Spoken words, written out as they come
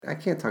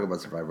can't talk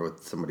about Survivor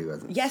with somebody who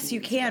hasn't Yes, seen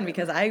you can, Survivor.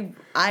 because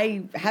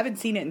I haven't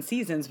seen it in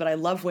seasons, but I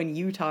love when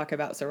you talk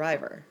about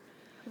Survivor.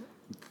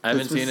 I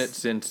haven't seen it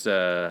since,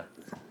 what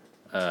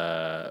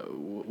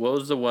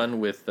was the one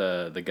with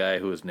the guy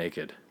who was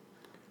naked?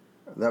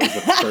 That was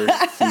the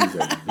first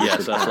season.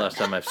 Yes, that's the last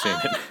time I've seen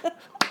it.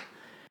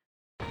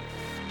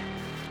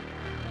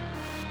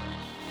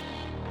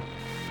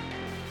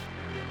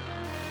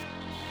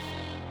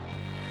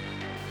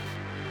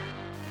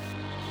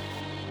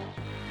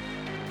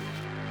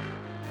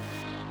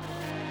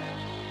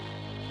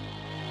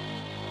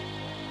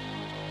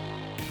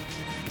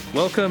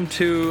 Welcome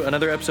to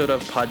another episode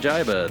of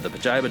Pajiba, the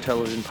Pajiba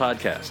Television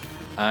Podcast.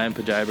 I'm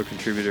Pajiba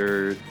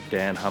contributor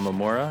Dan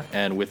Hamamura,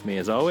 and with me,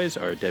 as always,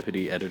 our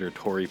deputy editor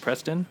Tori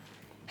Preston.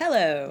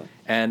 Hello.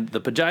 And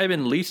the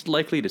Pajiban least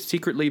likely to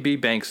secretly be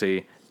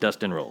Banksy,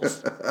 Dustin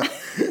Rolls.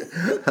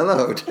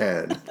 Hello,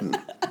 Ted.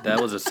 That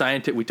was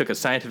we took a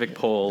scientific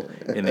poll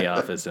in the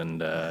office, and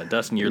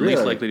Dustin, you're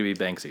least likely to be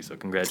Banksy, so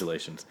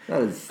congratulations.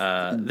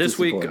 This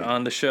week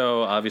on the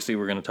show, obviously,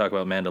 we're going to talk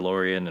about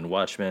Mandalorian and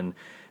Watchmen,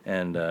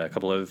 and a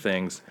couple other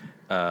things.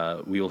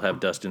 We will have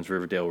Dustin's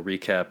Riverdale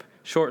recap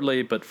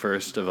shortly, but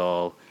first of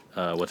all,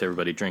 what's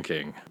everybody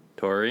drinking?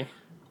 Tori?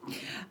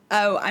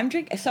 Oh, I'm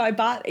drinking. So I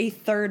bought a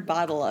third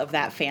bottle of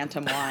that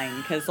Phantom wine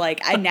because,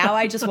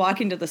 I just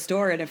walk into the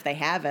store and if they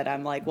have it,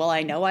 I'm like, well,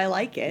 I know I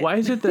like it. Why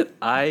is it that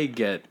I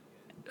get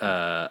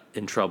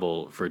in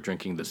trouble for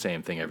drinking the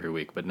same thing every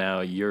week, but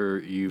now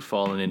you've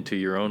fallen into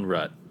your own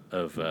rut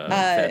of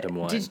Phantom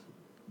wine?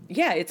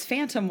 Yeah, it's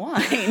Phantom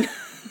wine.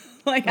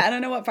 I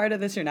don't know what part of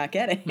this you're not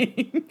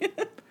getting.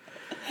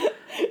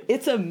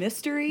 It's a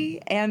mystery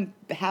and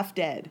half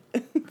dead.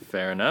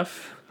 Fair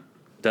enough.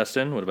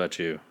 Dustin, what about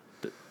you?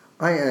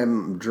 I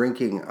am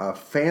drinking a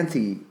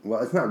fancy,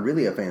 well, it's not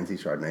really a fancy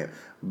Chardonnay,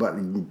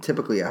 but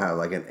typically I have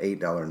like an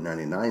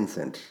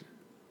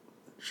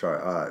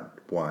 $8.99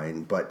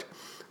 wine, but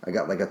I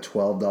got like a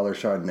 $12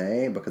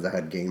 Chardonnay because I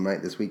had game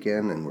night this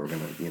weekend and we're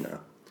going to,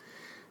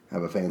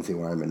 have a fancy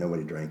wine, but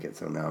nobody drank it,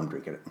 so now I'm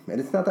drinking it. And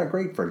it's not that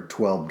great for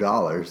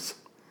 $12.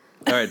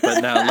 All right,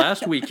 but now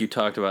last week you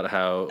talked about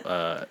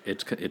how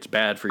it's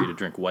bad for you to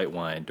drink white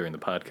wine during the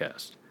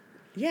podcast.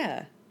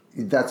 Yeah.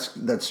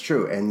 That's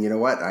true. And you know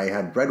what? I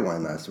had red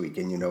wine last week,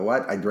 and you know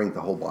what? I drank the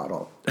whole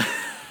bottle.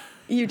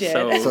 You did.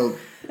 So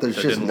there's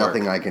just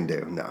nothing I can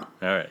do. No.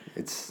 All right.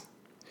 It's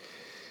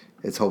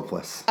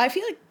hopeless. I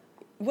feel like,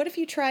 what if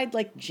you tried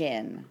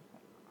gin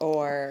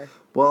or...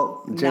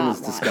 Well, gin is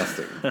wine.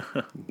 Disgusting.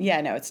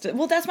 Yeah, no,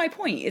 that's my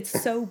point.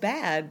 It's so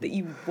bad that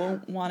you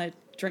won't want to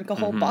drink a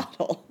whole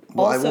bottle.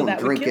 Well, also, I won't that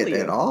drink would kill it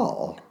you. at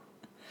all.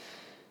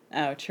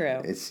 Oh,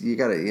 true. It's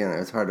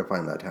hard to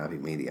find that happy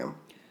medium.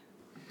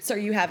 So are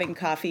you having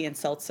coffee and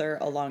seltzer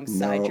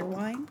alongside your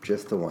wine?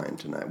 Just the wine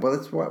tonight. Well,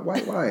 it's white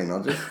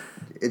wine.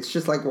 It's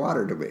just like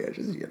water to me. I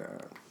just,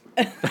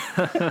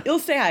 You'll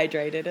stay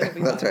hydrated. It'll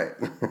be That's fine.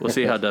 right. We'll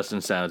see how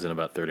Dustin sounds in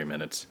about 30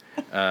 minutes.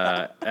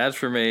 As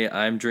for me,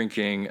 I'm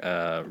drinking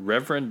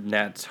Reverend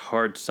Nat's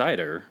Hard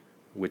Cider,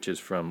 which is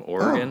from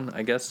Oregon,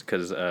 I guess,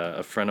 because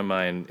a friend of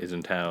mine is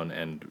in town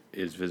and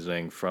is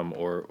visiting from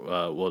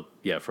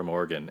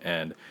Oregon,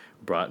 and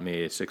brought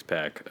me a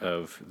 6-pack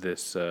of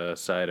this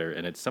cider,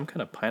 and it's some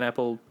kind of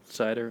pineapple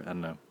cider. I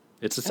don't know.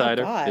 It's a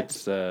cider. God.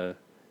 It's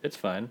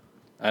fine.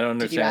 I don't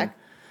understand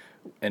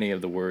any of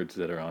the words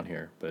that are on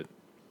here, but.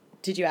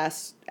 Did you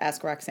ask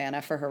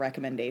Roxana for her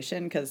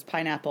recommendation? Because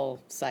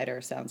pineapple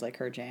cider sounds like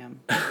her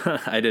jam.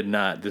 I did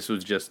not. This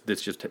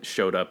just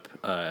showed up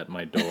at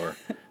my door,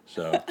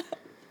 so.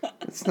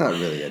 It's not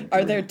really a.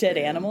 Are there dead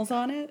animals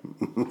on it?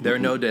 There are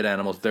no dead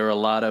animals. There are a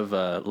lot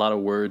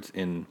of words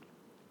in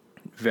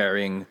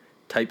varying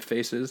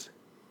typefaces,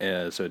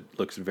 so it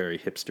looks very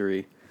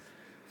hipstery.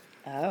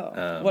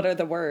 Oh, what are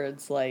the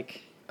words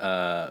like?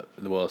 The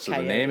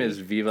Coyote, name is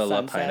Viva sunset.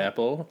 La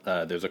Pineapple.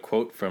 There's a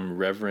quote from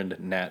Reverend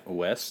Nat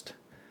West.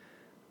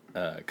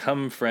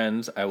 Come,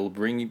 friends, I will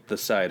bring the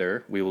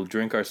cider. We will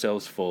drink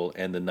ourselves full,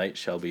 and the night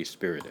shall be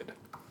spirited.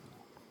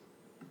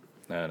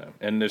 I don't know.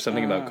 And there's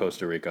something about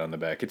Costa Rica on the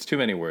back. It's too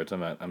many words.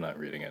 I'm not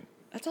reading it.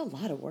 That's a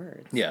lot of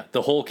words. Yeah,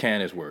 the whole can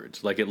is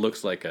words. It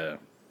looks like a.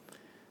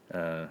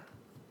 Yeah,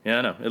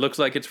 I know. It looks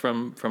like it's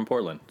from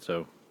Portland,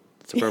 so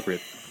it's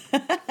appropriate.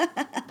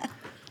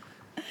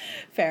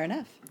 Fair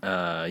enough.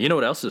 You know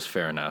what else is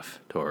fair enough,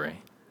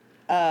 Tori?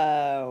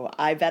 Oh,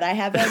 I bet I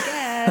have a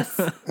guess.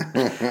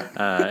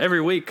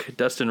 Every week,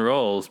 Dustin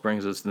Rolls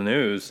brings us the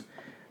news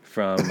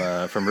from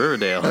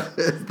Riverdale.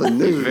 The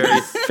news.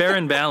 Very fair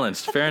and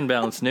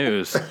balanced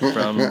news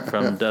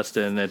from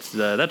Dustin.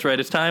 That's right.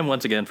 It's time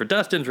once again for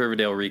Dustin's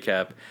Riverdale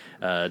recap.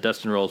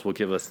 Dustin Rolls will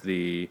give us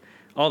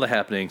all the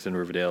happenings in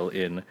Riverdale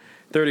in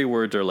 30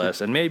 words or less,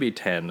 and maybe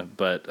 10,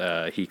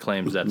 but he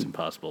claims that's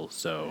impossible.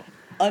 So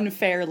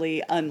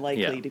Unfairly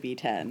unlikely to be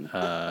 10.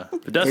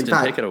 But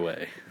Dustin, take it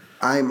away.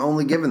 I'm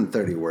only given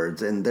 30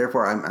 words, and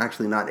therefore I'm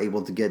actually not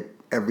able to get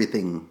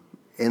everything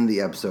in the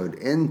episode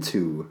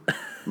into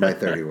my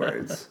 30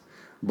 words.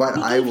 But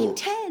I will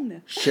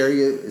 10.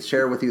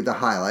 share with you the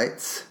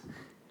highlights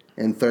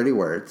in 30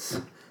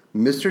 words.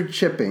 Mr.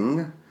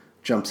 Chipping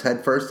jumps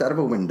headfirst out of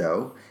a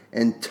window,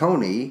 and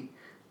Tony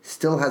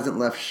still hasn't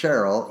left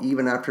Cheryl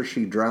even after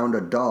she drowned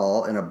a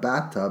doll in a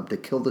bathtub to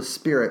kill the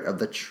spirit of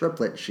the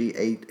triplet she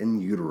ate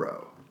in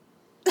utero.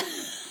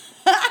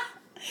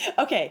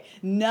 Okay,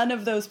 none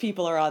of those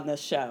people are on this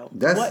show.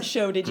 What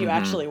show did you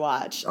actually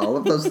watch? All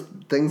of those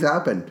things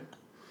happened.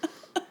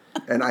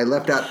 And I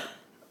left out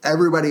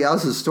everybody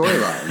else's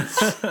storylines.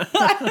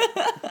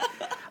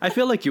 I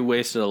feel like you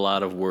wasted a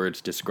lot of words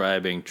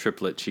describing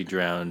triplet she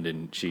drowned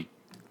and she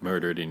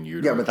murdered in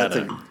utero. Yeah,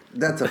 but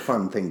that's a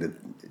fun thing to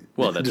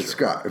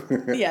describe.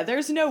 Yeah,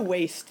 there's no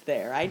waste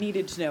there. I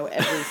needed to know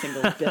every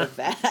single bit of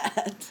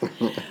that.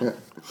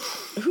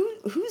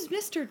 Who's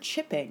Mr.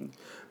 Chipping?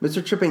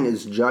 Mr. Chipping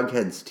is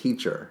Jughead's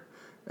teacher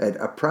at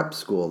a prep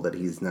school that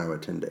he's now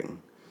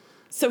attending.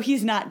 So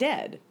he's not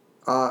dead?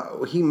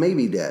 He may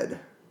be dead.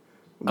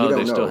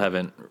 They still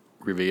haven't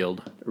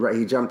revealed. Right,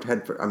 he jumped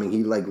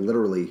he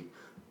literally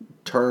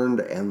turned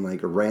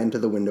and ran to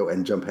the window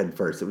and jumped head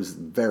first. It was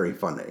very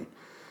funny.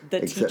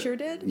 The teacher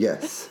did?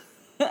 Yes.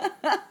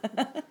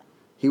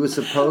 He was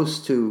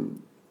supposed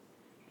to.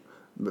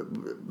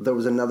 There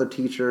was another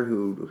teacher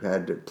who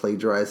had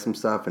plagiarized some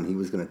stuff, and he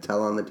was going to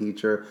tell on the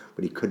teacher,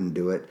 but he couldn't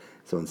do it.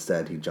 So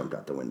instead, he jumped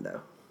out the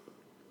window.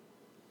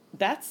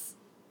 That's...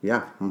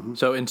 Yeah. Mm-hmm.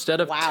 So instead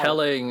of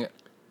telling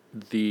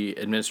the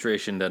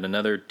administration that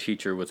another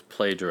teacher was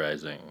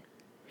plagiarizing,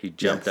 he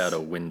jumped out a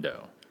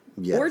window.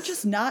 Yes. Or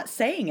just not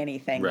saying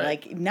anything.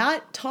 Right.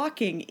 Not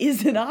talking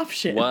is an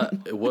option.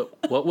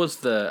 What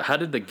was how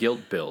did the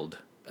guilt build?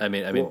 I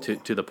mean,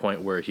 to the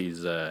point where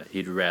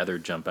he'd rather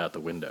jump out the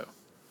window.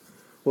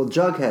 Well,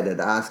 Jughead had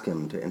asked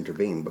him to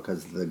intervene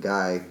because the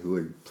guy who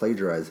had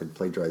plagiarized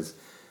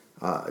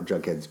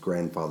Jughead's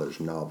grandfather's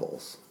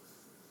novels.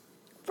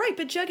 Right,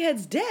 but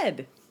Jughead's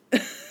dead.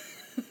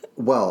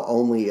 Well,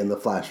 only in the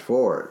flash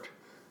forward.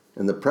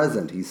 In the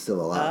present, he's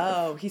still alive.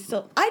 Oh, he's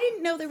still... I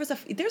didn't know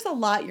there's a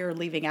lot you're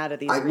leaving out of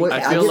these I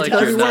feel like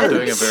you're not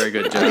doing a very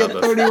good job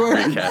of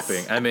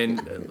recapping. I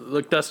mean,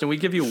 look, Dustin, we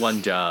give you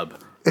one job.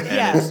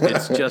 And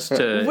it's just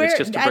to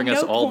bring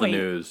us all the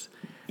news.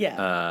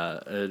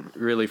 Yeah. It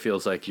really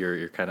feels like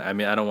you're kind of... I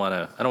mean, I don't want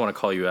to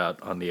call you out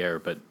on the air,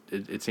 but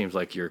it seems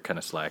like you're kind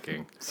of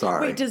slacking.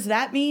 Sorry. Wait, does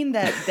that mean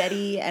that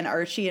Betty and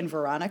Archie and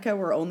Veronica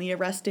were only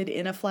arrested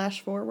in a flash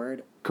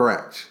forward?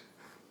 Correct.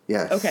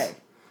 Yes. Okay.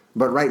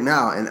 But right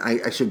now, and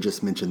I should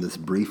just mention this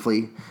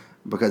briefly,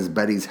 because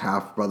Betty's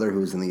half-brother,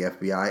 who's in the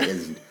FBI,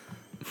 is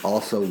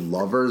also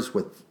lovers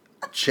with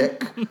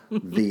Chick,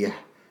 the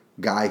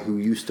guy who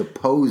used to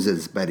pose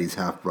as Betty's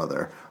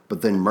half-brother,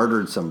 but then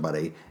murdered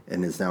somebody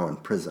and is now in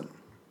prison.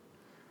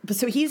 But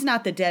so he's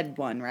not the dead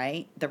one,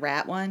 right? The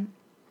rat one?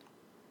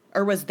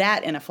 Or was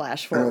that in a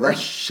flash forward? No,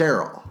 that's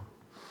Cheryl.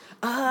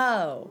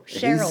 Oh,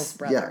 Cheryl's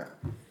brother.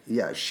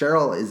 Yeah,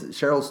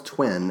 Cheryl's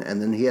twin,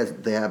 and then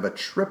they have a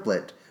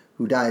triplet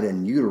who died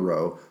in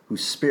utero,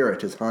 whose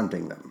spirit is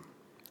haunting them.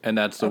 And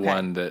that's the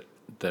one that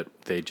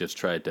they just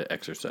tried to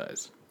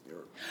exorcise.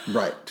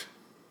 Right.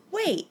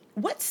 Wait,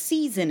 what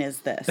season is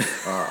this?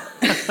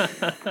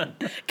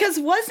 Because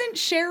wasn't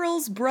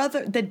Cheryl's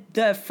brother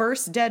the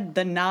first dead,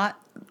 the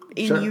not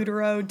in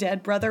utero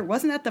dead brother?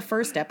 Wasn't that the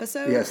first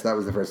episode? Yes, that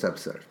was the first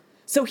episode.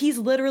 So he's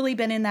literally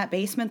been in that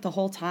basement the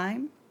whole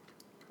time?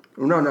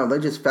 No, they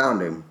just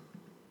found him.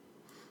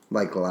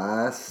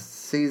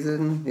 Last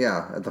season?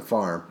 Yeah, at the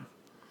farm.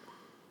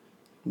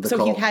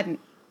 He hadn't...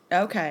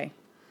 Okay.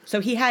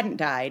 So he hadn't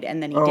died,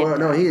 and then he did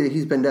die.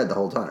 He's been dead the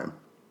whole time.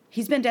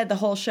 He's been dead the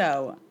whole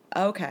show.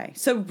 Okay.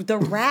 So the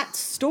rat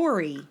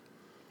story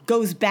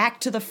goes back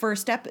to the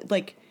first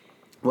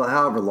Well,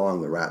 however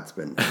long the rat's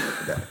been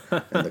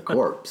and the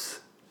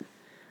corpse.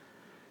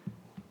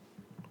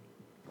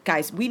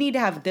 Guys, we need to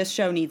have... This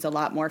show needs a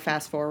lot more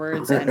fast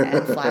forwards and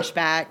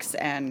flashbacks,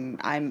 and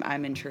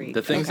I'm intrigued.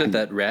 The things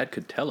that rat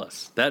could tell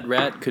us. That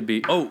rat could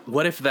be... Oh,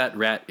 what if that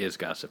rat is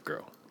Gossip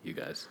Girl, you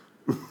guys?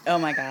 Oh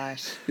my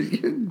gosh.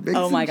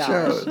 Oh my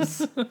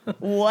gosh.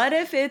 What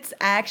if it's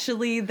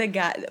actually the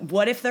guy...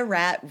 What if the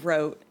rat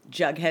wrote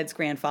Jughead's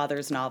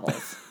grandfather's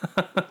novels?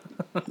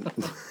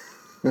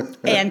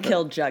 And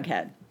killed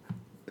Jughead?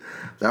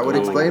 That would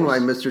explain why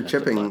Mr.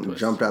 Chipping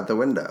jumped out the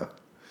window.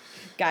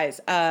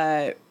 Guys,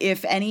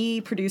 if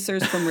any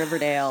producers from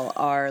Riverdale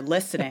are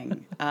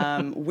listening,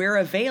 we're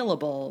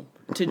available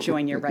to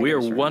join your writers' We are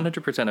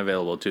 100%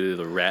 available to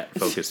the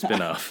rat-focused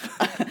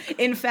spinoff.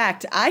 In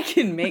fact, I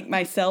can make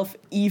myself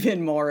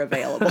even more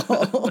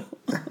available.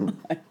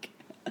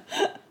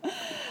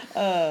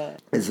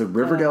 Is the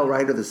Riverdale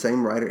writer the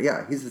same writer?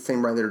 Yeah, he's the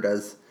same writer who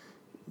does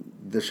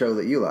the show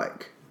that you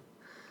like.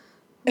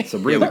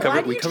 Sabrina.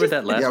 Yeah, we covered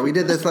that last week. Yeah, we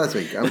did this last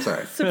week. I'm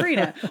sorry.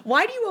 Sabrina,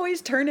 why do you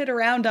always turn it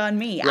around on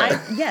me? Right.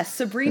 Yes,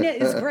 Sabrina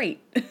is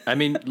great. I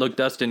mean, look,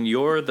 Dustin,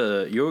 you are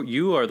the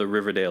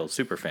Riverdale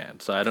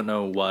superfan, so I don't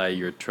know why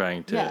you're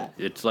trying to. Yeah.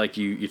 It's like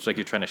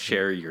you're trying to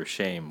share your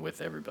shame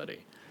with everybody.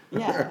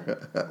 Yeah,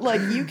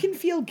 you can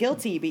feel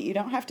guilty, but you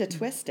don't have to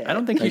twist it. I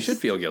don't think you should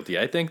feel guilty.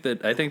 I think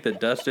that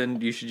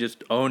Dustin, you should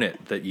just own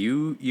it. That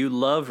you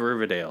love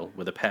Riverdale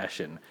with a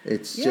passion.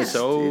 It's just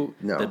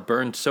that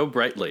burns so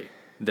brightly.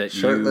 that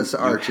Shirtless you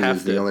Archie have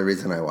is the to- only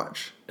reason I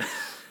watch.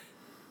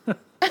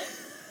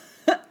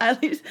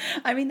 At least,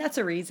 I mean, that's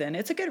a reason.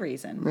 It's a good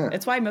reason. Yeah.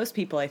 It's why most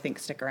people, I think,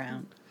 stick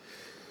around.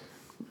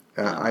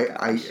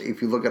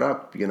 If you look it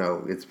up,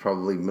 it's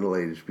probably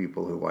middle-aged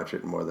people who watch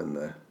it more than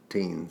the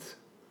teens.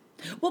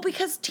 Well,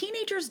 because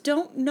teenagers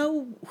don't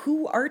know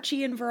who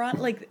Archie and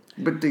Veronica,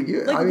 But do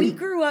you? like, we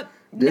grew up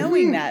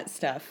knowing that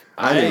stuff.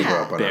 I didn't Yeah.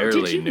 grow up on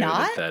barely Did you knew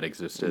not? that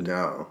existed.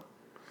 No.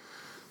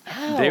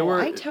 Oh, They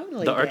were I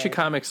totally the Archie did.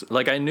 comics.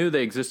 Like I knew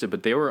they existed,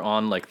 but they were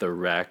on like the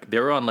rack. They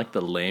were on like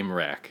the lame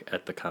rack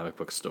at the comic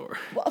book store.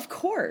 Well, of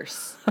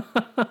course.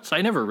 So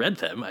I never read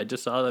them. I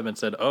just saw them and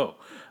said, "Oh,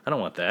 I don't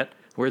want that."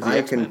 Where's the I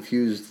X-Men?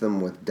 confused them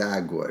with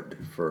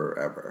Dagwood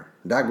forever.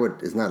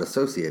 Dagwood is not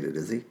associated,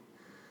 is he?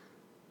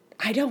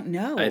 I don't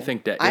know. I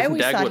think that I isn't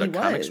always thought Dagwood a he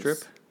comic was.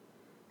 strip.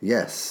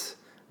 Yes.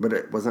 But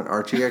it wasn't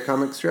Archie a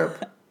comic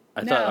strip? I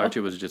thought No. Archie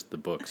was just the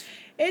books.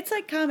 It's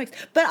like comics,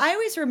 but I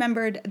always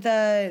remembered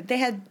they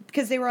had,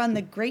 because they were on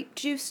the grape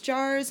juice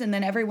jars, and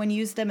then everyone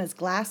used them as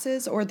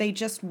glasses, or they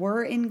just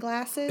were in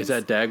glasses. Is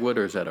that Dagwood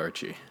or is that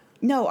Archie?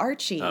 No,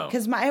 Archie, Oh.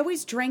 because I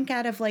always drank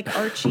out of like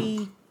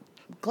Archie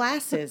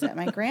glasses at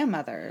my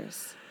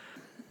grandmother's.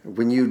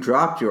 When you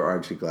dropped your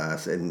Archie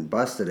glass and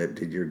busted it,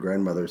 did your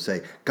grandmother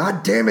say,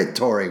 "God damn it,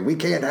 Tori, we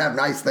can't have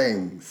nice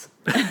things"?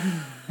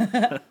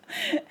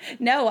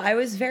 No, I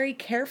was very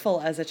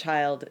careful as a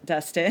child,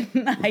 Dustin.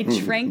 I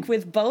drank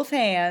with both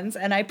hands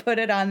and I put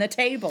it on the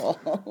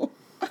table.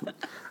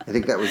 I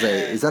think that was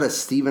is that a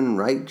Stephen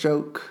Wright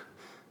joke?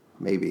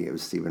 Maybe it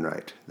was Stephen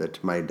Wright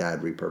that my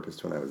dad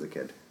repurposed when I was a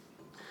kid.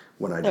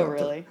 When I dropped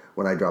really?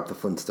 when I dropped the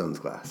Flintstones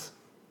glass.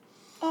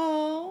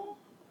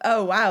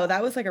 Oh, wow,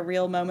 that was like a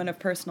real moment of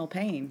personal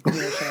pain you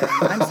were sharing.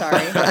 I'm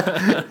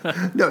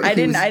sorry. No, I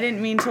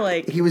didn't mean to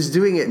like. He was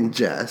doing it in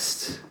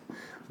jest,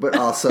 but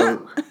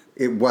also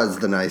it was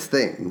the nice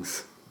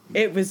things.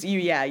 It was you,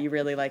 yeah. You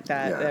really liked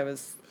that. Yeah. That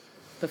was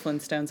the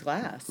Flintstones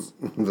glass.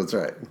 That's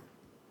right.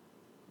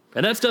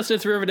 And that's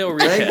Dustin's Riverdale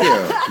recap. Thank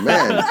you,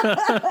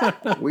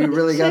 man. We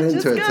really got Shit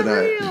into just it got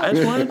tonight. real. I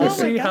just wanted to Oh my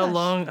see how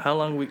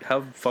gosh.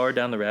 how far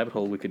down the rabbit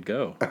hole we could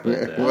go. But,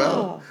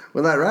 Well,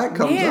 when that rat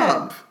comes Man.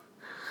 up,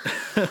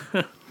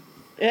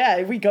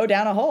 Yeah, we go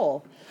down a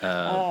hole.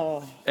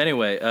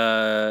 Anyway,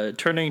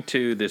 turning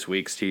to this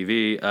week's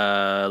TV,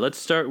 let's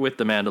start with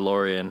The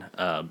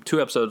Mandalorian.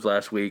 2 episodes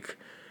last week.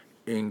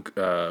 When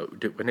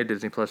did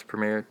Disney Plus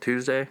premiere?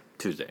 Tuesday.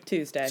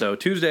 So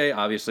Tuesday,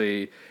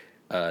 obviously,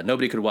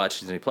 nobody could watch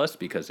Disney Plus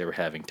because they were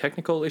having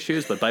technical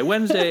issues. But by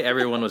Wednesday,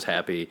 everyone was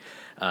happy,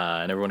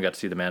 and everyone got to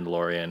see The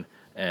Mandalorian.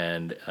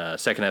 And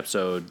second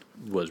episode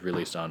was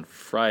released on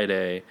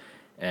Friday.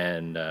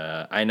 And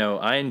I know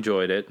I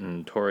enjoyed it,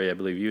 and Tori, I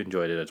believe you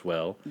enjoyed it as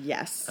well.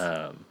 Yes.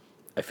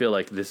 I feel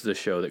like this is a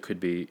show that could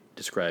be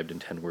described in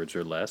 10 words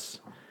or less.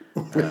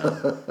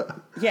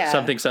 Yeah.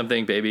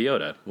 Something, Baby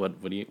Yoda. What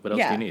else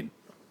do you need?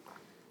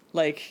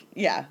 Like,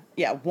 yeah,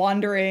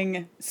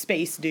 wandering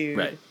space dude.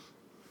 Right.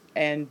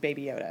 And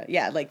Baby Yoda.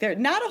 Yeah, like there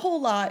not a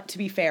whole lot, to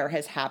be fair,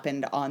 has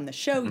happened on the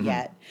show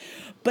yet.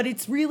 But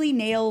it's really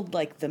nailed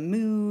like the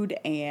mood,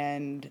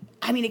 and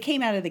I mean it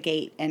came out of the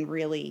gate and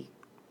really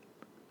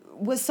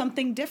was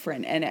something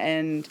different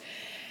and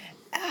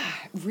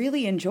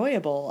really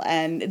enjoyable.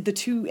 And the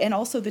two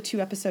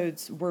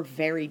episodes were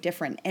very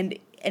different. And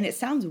it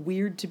sounds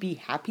weird to be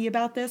happy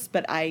about this,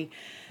 but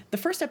the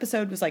first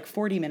episode was like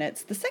 40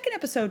 minutes. The second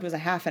episode was a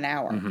half an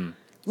hour.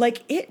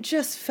 Like, it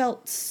just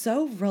felt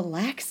so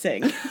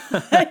relaxing.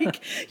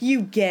 Like,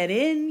 you get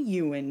in,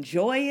 you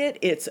enjoy it,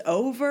 it's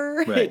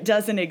over, Right. It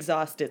doesn't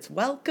exhaust its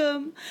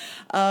welcome.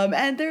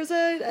 And there's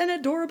an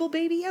adorable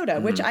Baby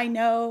Yoda, which I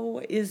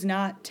know is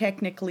not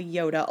technically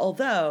Yoda,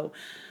 although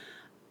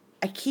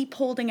I keep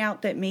holding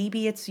out that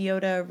maybe it's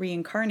Yoda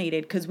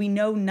reincarnated, because we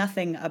know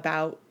nothing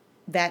about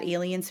that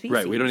alien species.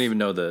 Right, we don't even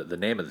know the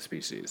name of the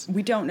species.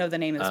 We don't know the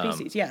name of the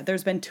species. Yeah,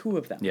 there's been 2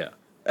 of them. Yeah.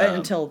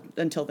 Until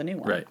the new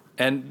one. Right.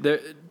 And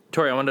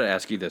Tori, I wanted to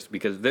ask you this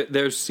because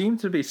there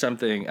seems to be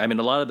something. I mean,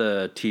 a lot of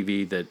the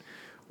TV that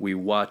we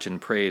watch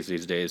and praise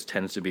these days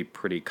tends to be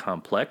pretty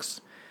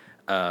complex.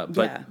 But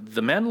Yeah.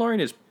 The Mandalorian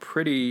is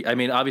pretty. I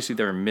mean, obviously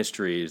there are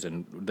mysteries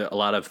and a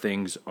lot of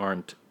things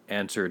aren't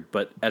answered.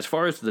 But as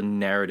far as the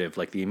narrative,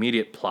 like the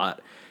immediate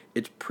plot,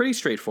 it's pretty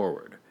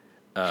straightforward.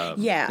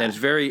 Yeah. And it's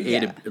very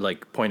Yeah.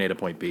 point A to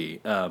point B,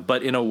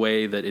 but in a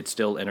way that it's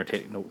still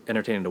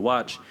entertaining to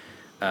watch.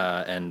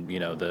 And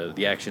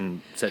the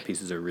action set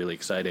pieces are really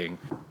exciting.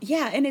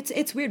 Yeah, and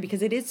it's weird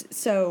because it is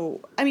so.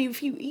 I mean,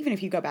 if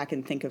you go back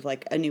and think of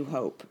like A New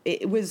Hope,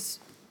 it was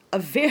a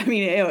very. I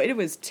mean, it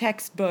was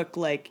textbook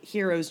like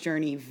hero's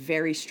journey,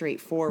 very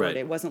straightforward. Right.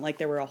 It wasn't like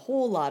there were a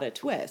whole lot of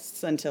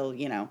twists until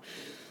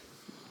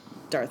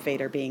Darth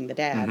Vader being the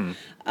dad.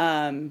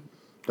 dum,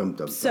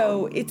 dum,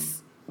 So dum.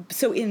 it's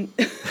so in.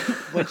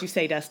 What'd you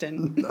say,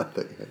 Dustin?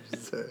 Nothing. I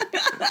just said.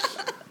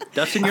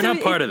 Dustin, you're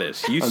not part of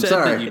this. You said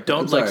sorry. that you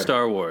don't like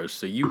Star Wars,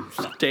 so you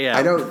stay out.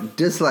 I don't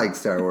dislike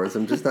Star Wars.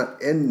 I'm just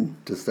not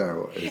into Star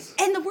Wars.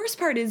 And the worst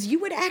part is you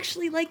would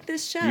actually like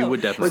this show. You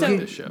would definitely like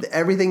this show.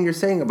 Everything you're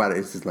saying about it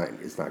is just like,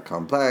 it's not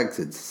complex.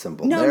 It's a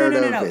simple no,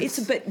 narrative. No.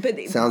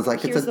 But sounds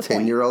like it's a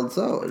 10-year-old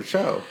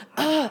show.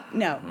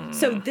 No.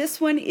 So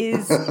this one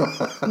is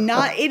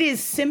not. It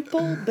is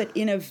simple, but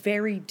in a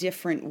very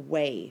different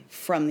way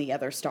from the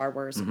other Star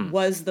Wars.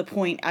 Was the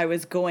point I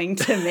was going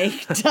to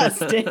make,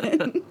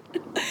 Dustin?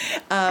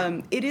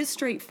 It is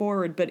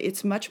straightforward, but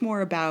it's much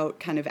more about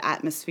kind of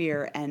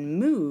atmosphere and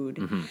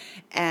mood.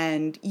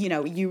 And,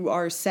 you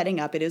are setting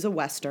up, it is a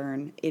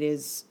Western. It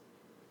is,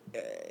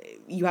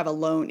 you have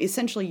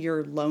essentially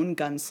your lone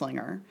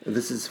gunslinger.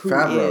 This is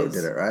Favreau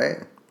did it,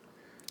 right?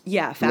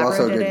 Yeah, Who Favreau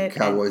also did did it.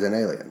 Cowboys and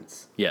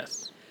Aliens.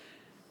 Yes.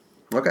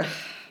 Okay.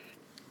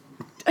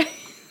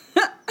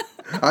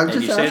 I'm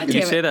just asking.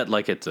 You say that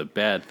like it's a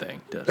bad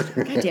thing,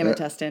 Dustin. God damn it,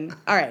 Dustin.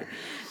 All right.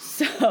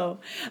 So,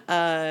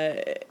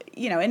 and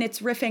it's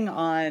riffing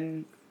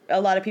on, a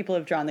lot of people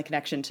have drawn the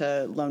connection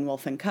to Lone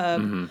Wolf and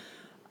Cub.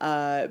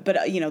 But,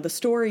 the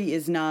story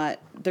is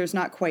there's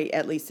not quite,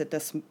 at least at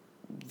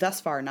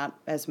thus far, not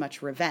as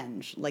much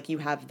revenge. Like, you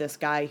have this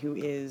guy who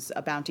is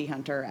a bounty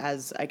hunter,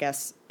 as I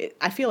guess,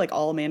 I feel like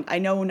I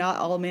know not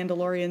all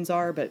Mandalorians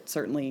are, but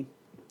certainly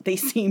they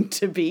seem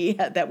to be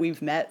that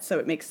we've met, so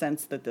it makes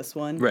sense that this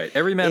one. Right.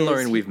 Every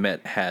Mandalorian we've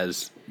met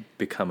has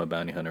become a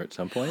bounty hunter at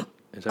some point.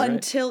 Is that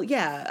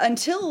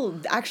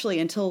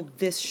until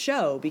this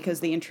show, because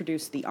they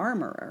introduced the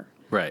Armorer.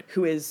 Right.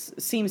 Who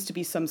seems to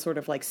be some sort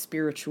of like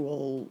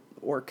spiritual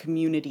or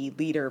community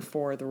leader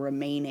for the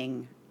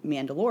remaining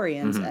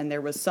Mandalorians, and there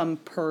was some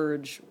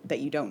purge that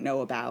you don't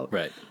know about.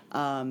 Right.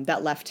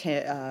 That left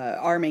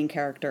our main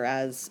character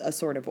as a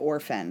sort of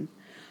orphan.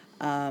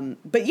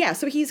 But yeah,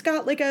 so he's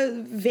got like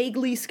a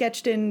vaguely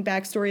sketched in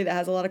backstory that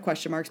has a lot of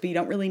question marks, but you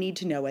don't really need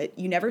to know it.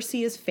 You never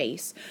see his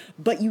face,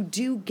 but you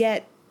do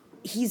get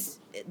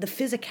the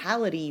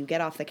physicality you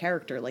get off the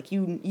character. Like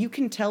you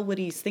can tell what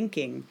he's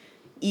thinking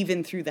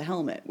even through the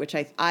helmet, which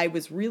I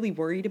was really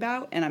worried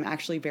about, and I'm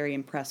actually very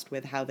impressed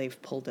with how they've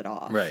pulled it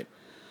off. Right.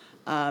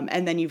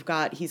 And then he's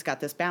got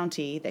this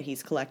bounty that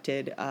he's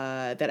collected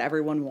that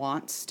everyone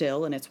wants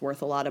still, and it's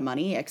worth a lot of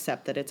money,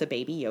 except that it's a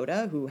baby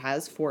Yoda who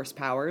has force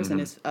powers and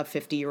is a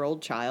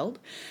 50-year-old child.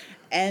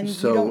 And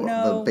so you don't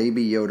know. The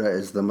baby Yoda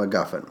is the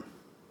MacGuffin.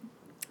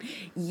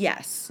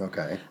 Yes.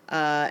 Okay.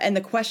 And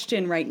the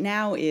question right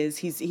now is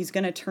he's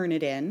going to turn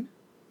it in,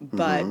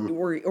 but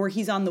or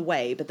he's on the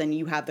way. But then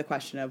you have the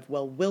question of,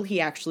 well, will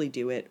he actually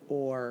do it,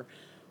 or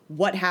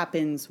what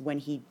happens when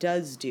he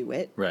does do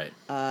it? Right.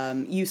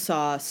 You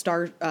saw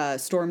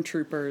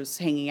stormtroopers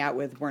hanging out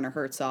with Werner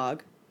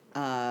Herzog,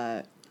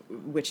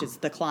 which is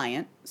the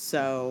client.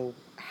 So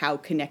how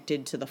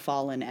connected to the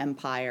fallen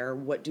empire?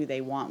 What do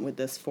they want with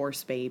this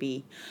Force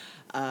baby?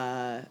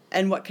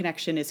 And what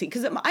connection is he?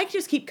 Because I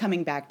just keep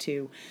coming back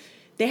to,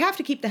 they have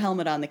to keep the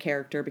helmet on the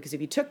character, because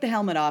if you took the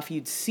helmet off,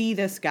 you'd see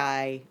this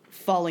guy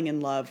falling in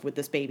love with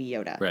this baby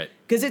Yoda. Right.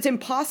 Because it's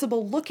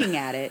impossible looking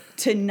at it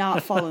to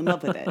not fall in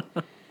love with it.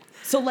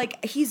 So,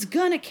 like, he's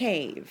gonna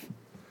cave.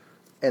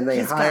 And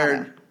they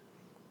hired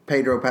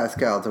Pedro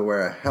Pascal to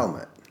wear a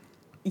helmet.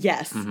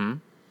 Yes.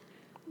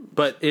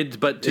 But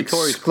to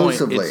Tori's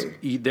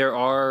point, there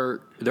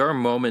are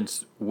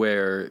moments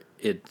where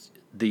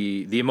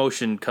the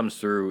emotion comes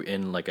through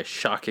in like a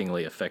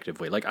shockingly effective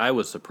way. Like, I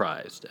was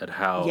surprised at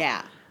how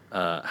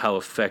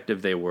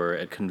effective they were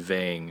at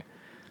conveying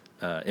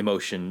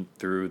emotion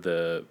through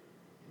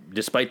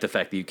despite the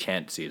fact that you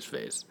can't see his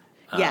face.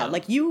 Yeah,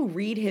 like you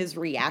read his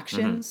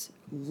reactions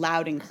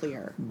loud and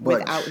clear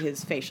without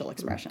his facial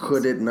expressions.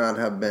 Could it not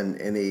have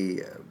been any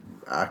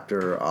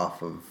actor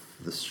off of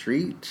the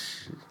street?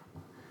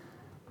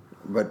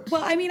 But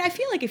well, I mean, I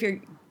feel like if you're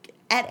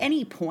at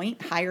any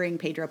point hiring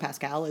Pedro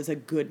Pascal is a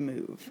good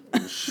move.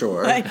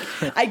 Sure. Like,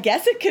 I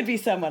guess it could be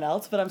someone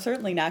else, but I'm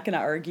certainly not going to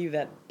argue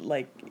that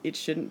like it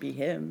shouldn't be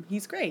him.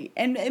 He's great,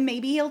 and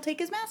maybe he'll take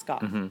his mask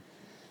off. Who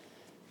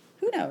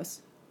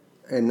knows?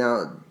 And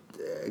now,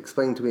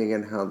 explain to me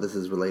again how this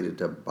is related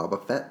to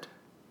Boba Fett.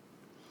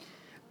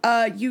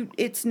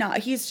 It's not.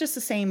 He's just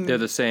the same. They're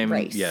the same,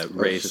 race.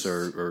 race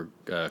or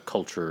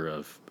culture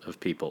of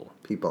people.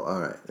 People,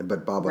 all right,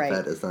 but Boba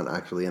Fett is not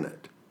actually in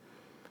it.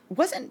 He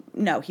wasn't.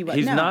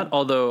 He's not.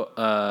 Although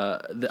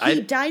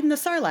he died in the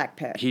Sarlacc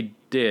pit. He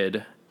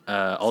did.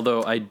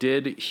 Although I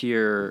did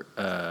hear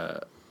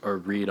or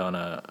read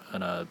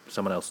on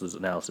someone else's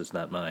analysis,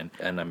 not mine,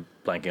 and I'm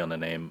blanking on the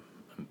name,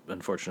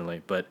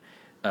 unfortunately, but.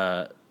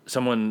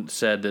 Someone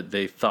said that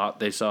they thought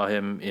they saw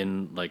him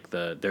in like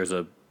there's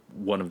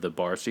one of the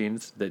bar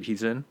scenes that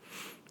he's in.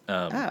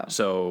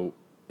 So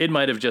it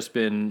might have just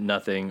been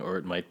nothing, or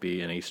it might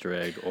be an Easter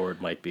egg, or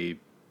it might be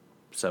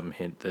some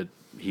hint that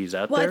he's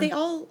out there.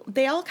 Well,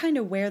 they all kind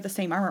of wear the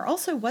same armor.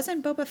 Also,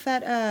 wasn't Boba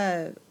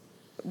Fett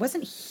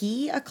wasn't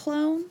he a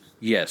clone?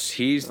 Yes,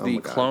 he's the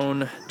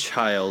clone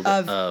child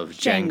of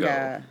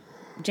Jango.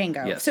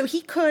 Jango. Yes. So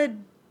he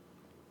could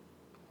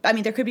I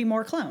mean, there could be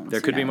more clones.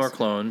 There could be more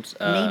clones.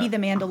 Maybe the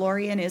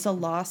Mandalorian is a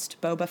lost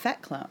Boba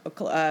Fett clone.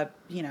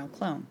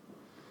 Clone.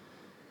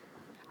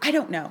 I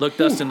don't know. Look,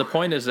 Dustin, the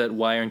point is that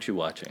why aren't you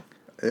watching?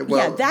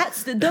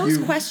 Those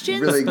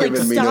questions really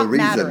given me no reason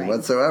mattering.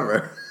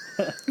 whatsoever.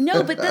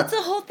 No, but that's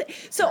the whole thing.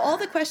 So all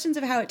the questions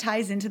of how it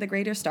ties into the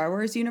greater Star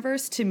Wars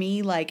universe, to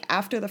me, like,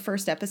 after the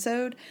first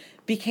episode,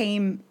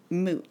 became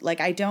moot. Like,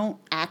 I don't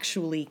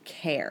actually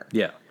care.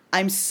 Yeah.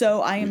 I am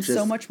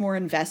so much more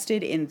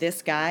invested in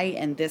this guy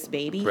and this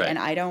baby, right. and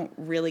I don't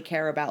really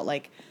care about,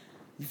 like,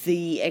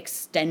 the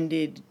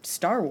extended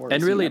Star Wars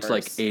And really,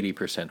 universe. it's like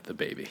 80% the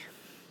baby.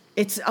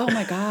 It's, oh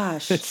my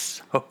gosh. It's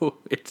so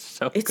good.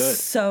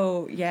 It's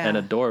so, yeah. And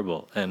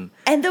adorable. And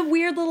the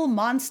weird little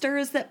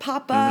monsters that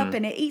pop up,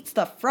 and it eats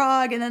the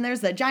frog, and then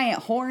there's the giant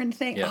horn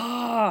thing. Yeah.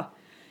 Oh,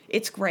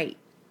 it's great.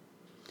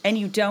 And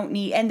you don't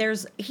need, and there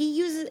aren't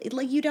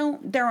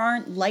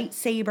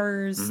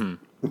lightsabers.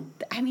 Mm-hmm.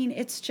 I mean,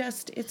 it's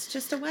just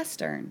a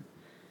Western.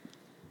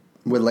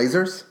 With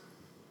lasers?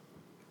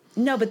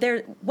 No, but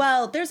it's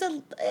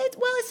not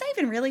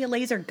even really a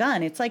laser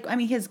gun. It's like, I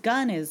mean, his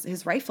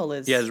rifle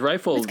is. Yeah, his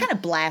rifle. It's kind of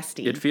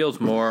blasty. It feels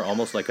more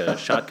almost like a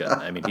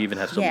shotgun. I mean, he even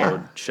has to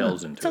load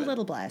shells into it. It's a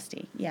little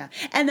blasty, yeah.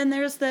 And then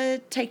there's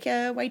the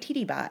Taika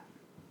Waititi bot.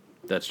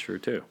 That's true,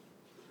 too.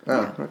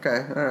 Oh,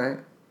 okay, all right.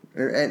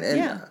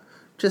 And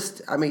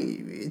just, I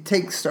mean,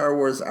 take Star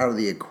Wars out of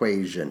the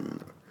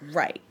equation.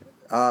 Right.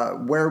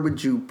 Where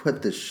would you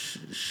put the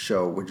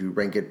show? Would you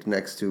rank it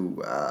next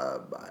to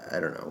I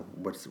don't know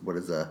what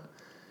is a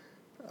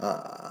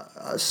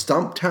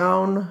Stump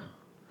Town?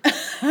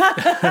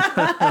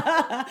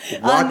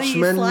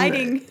 Watchmen.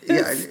 I'm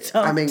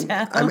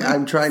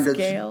trying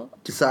to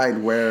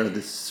decide where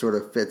this sort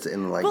of fits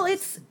in, like,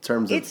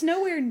 terms of it's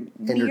nowhere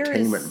near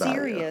entertainment as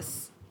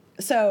serious.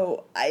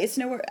 So it's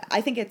nowhere.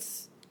 I think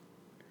it's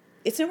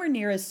nowhere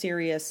near as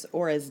serious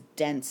or as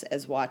dense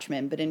as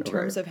Watchmen, but in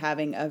terms of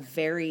having a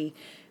very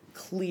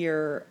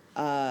clear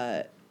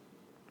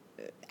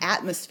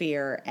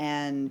atmosphere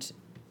and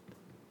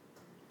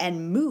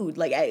mood,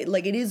 like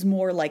it is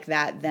more like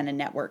that than a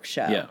network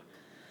show. Yeah.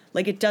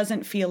 Like, it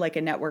doesn't feel like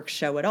a network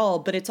show at all,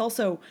 but it's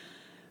also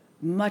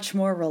much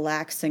more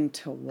relaxing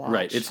to watch.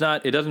 Right.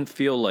 It doesn't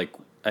feel like,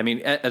 I mean,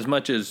 as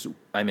much as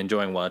I'm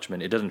enjoying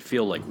Watchmen, it doesn't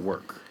feel like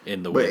work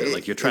in the way,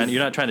 like you're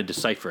not trying to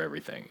decipher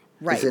everything.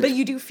 Right, but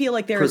you do feel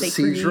like there is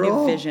a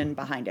creative vision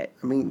behind it.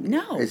 I mean,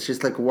 no. It's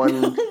just like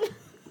one...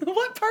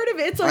 What part of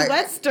it's a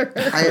Western?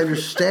 I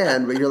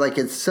understand, but you're like,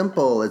 it's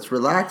simple, it's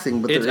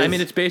relaxing, but I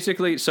mean, it's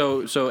basically,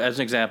 so as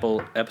an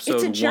example,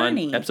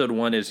 episode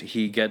one is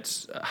he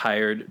gets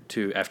hired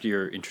to, after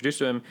you're introduced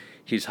to him,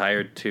 he's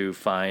hired to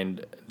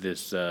find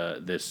this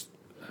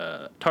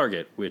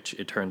target, which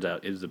it turns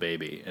out is the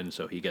baby, and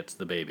so he gets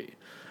the baby.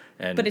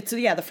 But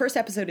the first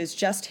episode is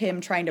just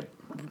him trying to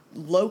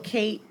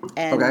locate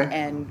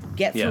and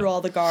get through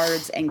all the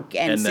guards and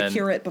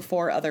secure it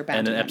before other bounty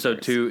And then episode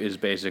hunters. 2 is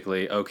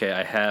basically, okay,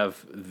 I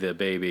have the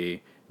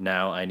baby,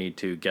 now I need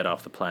to get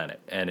off the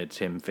planet. And it's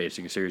him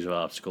facing a series of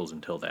obstacles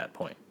until that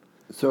point.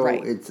 So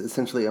it's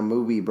essentially a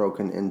movie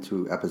broken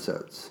into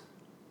episodes.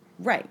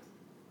 Right.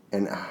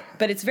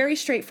 But it's very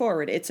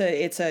straightforward. It's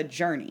a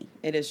journey.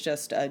 It is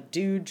just a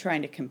dude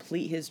trying to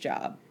complete his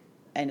job.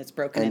 And it's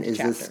broken into chapters.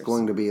 And is this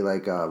going to be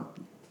like a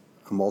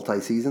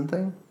multi-season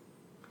thing?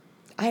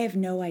 I have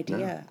no idea.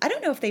 No. I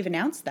don't know if they've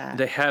announced that.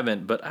 They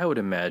haven't, but I would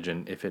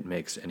imagine if it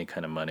makes any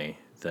kind of money,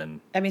 then...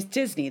 I mean, it's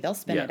Disney. They'll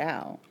spin it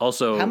out.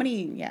 Also,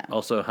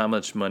 Also, how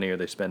much money are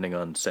they spending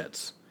on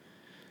sets?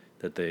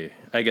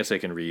 I guess they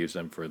can reuse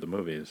them for the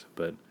movies,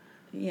 but...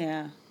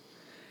 Yeah.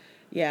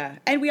 Yeah.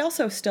 And we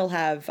also still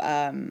have...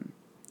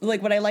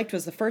 like, what I liked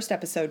was the first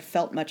episode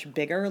felt much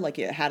bigger. Like,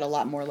 it had a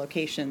lot more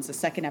locations. The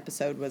second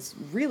episode was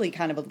really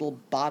kind of a little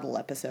bottle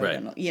episode. Right.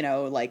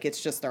 And, like, it's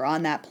just they're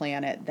on that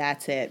planet.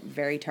 That's it.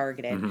 Very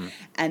targeted. Mm-hmm.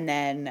 And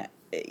then,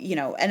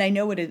 and I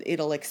know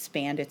it'll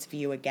expand its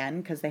view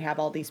again because they have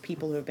all these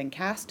people who have been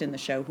cast in the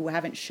show who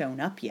haven't shown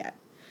up yet.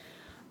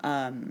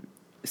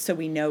 So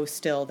we know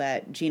still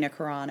that Gina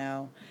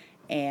Carano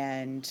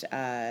and...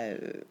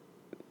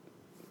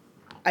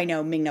 I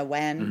know Ming-Na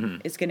Wen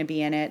is going to be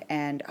in it,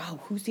 and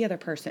who's the other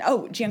person?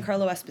 Oh,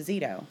 Giancarlo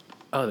Esposito.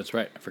 Oh, that's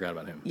right. I forgot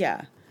about him.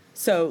 Yeah.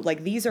 So,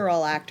 like, these are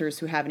all actors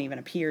who haven't even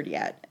appeared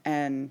yet,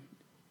 and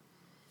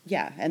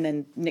and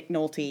then Nick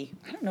Nolte.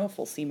 I don't know if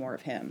we'll see more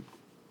of him.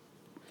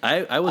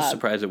 I was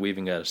surprised that we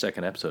even got a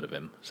second episode of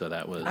him. So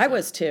that was. I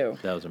was too.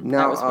 That was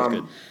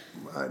good.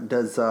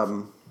 Does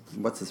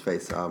what's his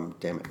face?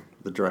 Damn it,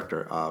 the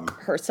director.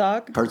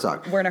 Herzog.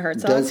 Werner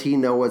Herzog. Does he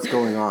know what's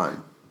going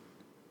on?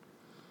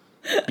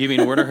 You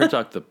mean Werner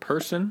Herzog, the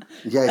person?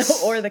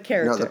 Yes. Or the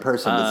character? No, the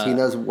person. He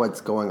knows what's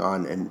going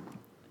on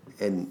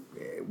and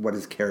what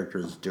his character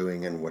is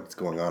doing and what's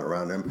going on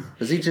around him.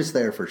 Is he just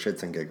there for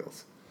shits and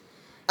giggles?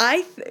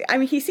 I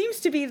mean, he seems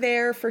to be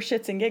there for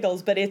shits and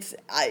giggles, but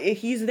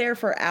he's there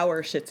for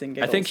our shits and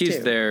giggles. I think he's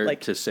too. there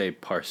to say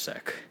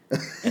parsec.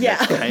 Yeah.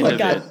 Kind of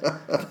God.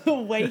 The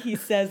way he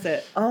says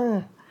it.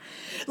 Oh.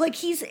 Like,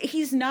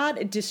 he's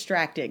not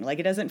distracting. Like,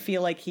 it doesn't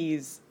feel like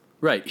he's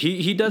Right.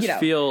 He does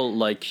feel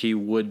like he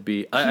would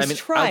be. I mean,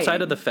 trying.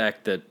 Outside of the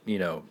fact that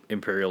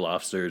Imperial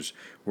officers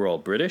were all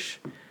British,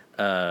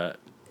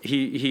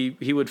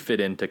 he would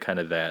fit into kind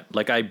of that.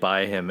 Like I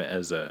buy him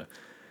as a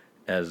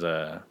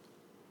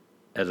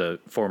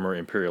former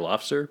Imperial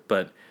officer,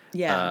 but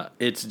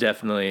it's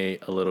definitely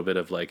a little bit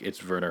of like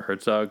it's Werner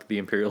Herzog, the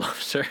Imperial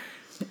officer,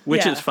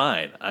 which is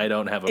fine. I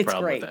don't have a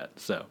problem with that.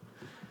 So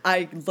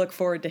I look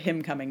forward to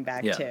him coming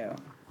back too.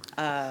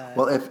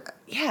 Well,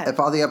 if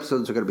all the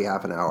episodes are going to be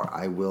half an hour,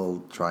 I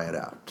will try it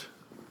out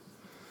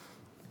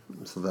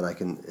so that I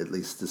can at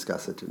least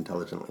discuss it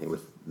intelligently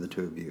with the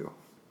two of you.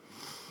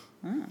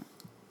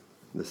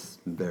 This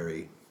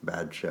very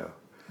bad show.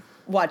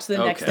 Watch the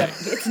next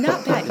episode. It's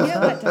not bad. You know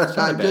what?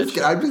 I'm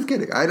just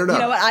kidding. I don't know. You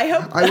know what? I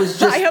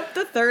hope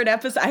the third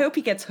episode. I hope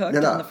he gets hooked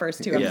on the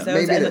first two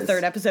episodes, and the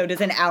third episode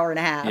is an hour and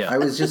a half. Yeah. I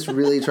was just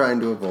really trying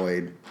to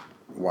avoid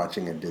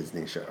watching a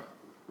Disney show.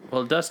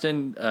 Well,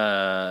 Dustin,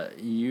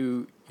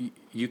 you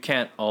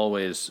can't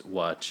always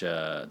watch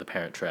The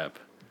Parent Trap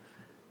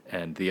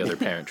and The Other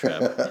Parent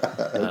Trap.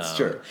 That's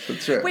true.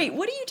 That's true. Wait,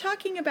 what are you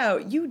talking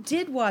about? You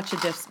did watch a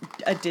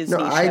Disney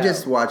show. No, I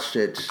just watched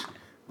it.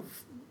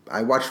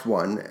 I watched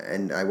one,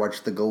 and I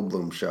watched the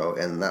Goldblum show,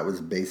 and that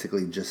was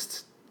basically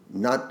just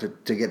not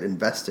to get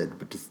invested,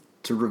 but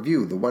to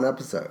review the one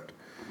episode.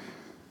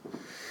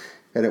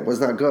 And it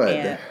was not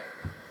good.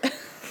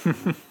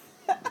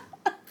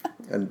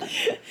 And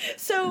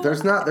so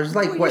there's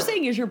like what you're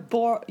saying is your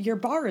bar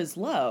is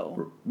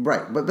low,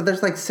 right? But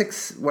there's like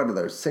 6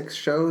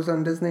 shows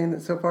on Disney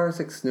so far,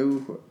 6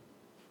 new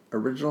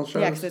original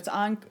shows. Yeah, because it's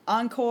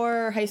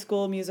Encore, High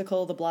School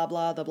Musical, the blah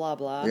blah, the blah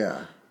blah.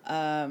 Yeah.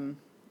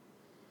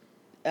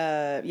 Well,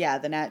 I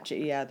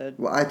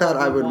thought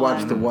I would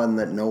watch the one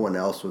that no one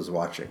else was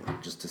watching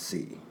just to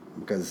see,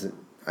 because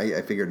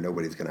I figured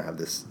nobody's gonna have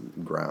this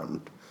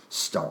ground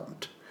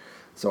stomped,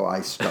 so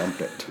I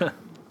stomped it.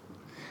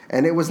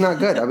 And it was not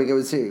good. I mean, it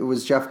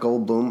was Jeff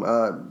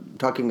Goldblum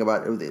talking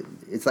about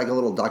it's like a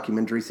little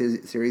documentary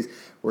series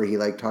where he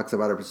like talks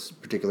about a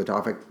particular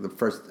topic. The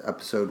first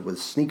episode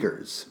was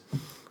sneakers,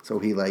 so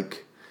he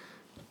like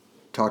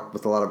talked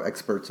with a lot of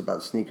experts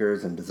about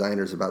sneakers and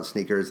designers about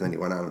sneakers. And then he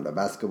went out on the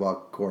basketball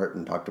court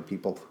and talked to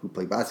people who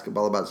play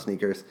basketball about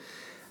sneakers,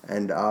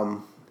 and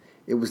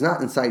it was not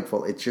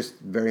insightful. It's just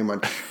very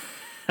much.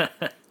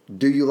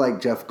 Do you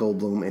like Jeff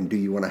Goldblum, and do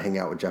you want to hang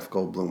out with Jeff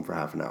Goldblum for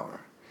half an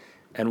hour?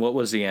 And what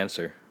was the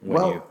answer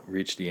when you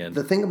reached the end?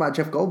 The thing about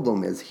Jeff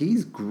Goldblum is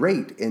he's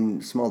great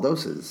in small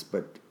doses,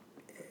 but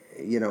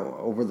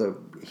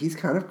he's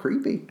kind of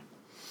creepy.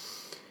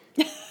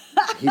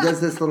 He does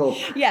this little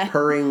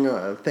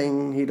purring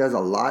thing. He does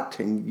a lot,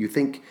 and you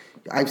think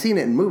I've seen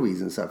it in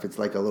movies and stuff. It's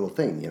like a little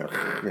thing,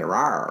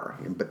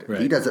 but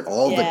he does it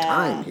all the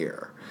time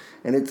here,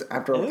 and it's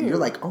you're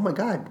like, oh my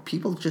god,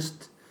 people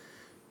just.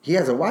 He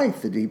has a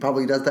wife that he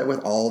probably does that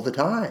with all the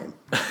time.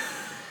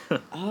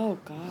 Oh,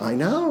 God. I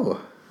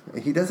know.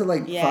 He does it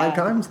 5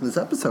 times in this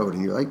episode,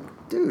 and you're like,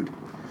 dude.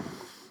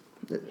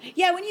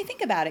 Yeah, when you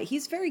think about it,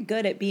 he's very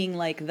good at being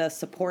like the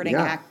supporting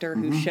actor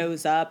who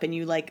shows up, and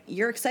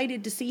you're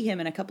excited to see him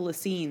in a couple of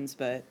scenes,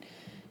 but...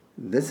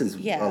 This is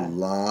a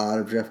lot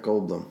of Jeff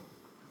Goldblum.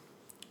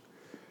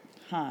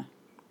 Huh.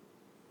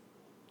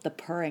 The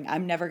purring.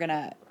 I'm never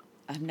gonna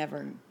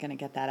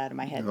get that out of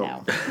my head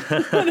now.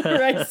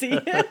 Whenever I see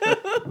him.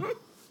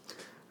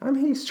 I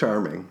mean, he's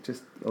charming,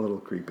 just a little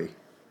creepy.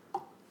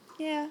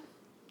 Yeah.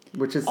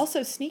 Which is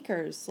also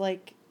sneakers.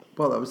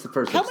 Well, that was the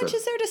first. How episode. much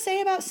is there to say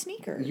about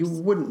sneakers? You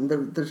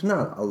wouldn't. There's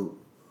not a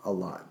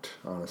lot,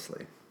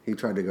 honestly. He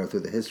tried to go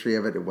through the history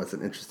of it. It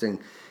wasn't interesting.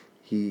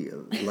 He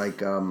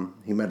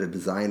he met a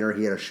designer.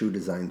 He had a shoe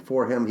designed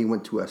for him. He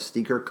went to a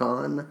sneaker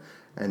con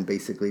and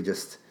basically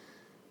just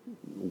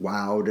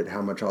wowed at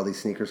how much all these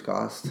sneakers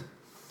cost.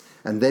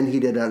 And then he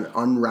did an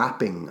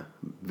unwrapping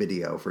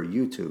video for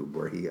YouTube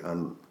where he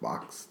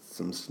unboxed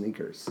some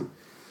sneakers.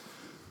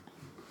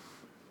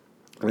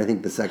 And I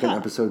think the second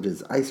episode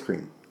is ice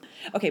cream.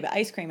 Okay, but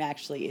ice cream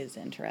actually is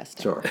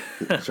interesting. Sure.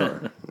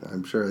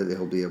 I'm sure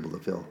they'll be able to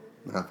fill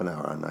half an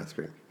hour on ice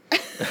cream.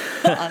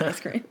 On ice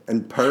cream.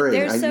 And purring.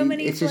 There's so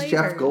many It's flavors.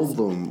 just Jeff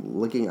Goldblum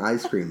licking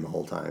ice cream the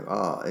whole time.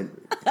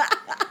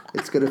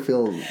 It's going to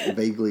feel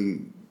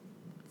vaguely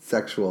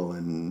sexual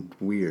and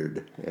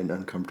weird and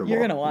uncomfortable. You're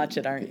going to watch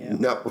it, aren't you?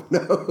 No.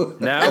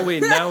 Now we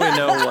know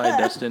why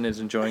Dustin is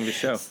enjoying the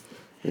show.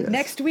 Yes.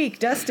 Next week,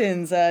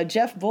 Dustin's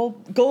Jeff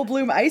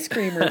Goldblum ice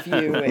cream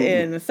review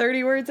in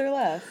 30 words or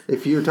less.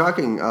 If you're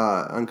talking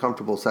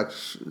uncomfortable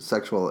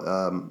sexual,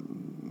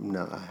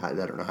 no, I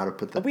don't know how to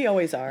put that. We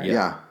always are.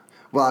 Yeah.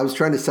 Well, I was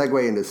trying to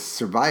segue into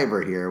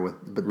Survivor here,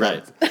 but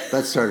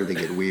that started to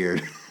get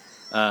weird.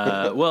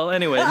 Well,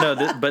 anyway,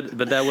 no, but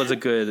that was a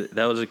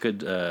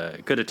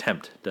good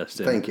attempt,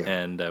 Dustin. Thank you,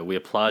 and we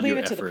applaud Leave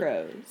your it effort. to the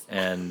pros.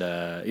 And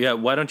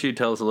why don't you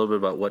tell us a little bit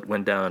about what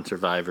went down on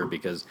Survivor,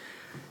 because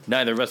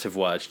neither of us have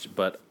watched,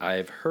 but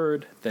I've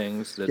heard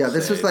things that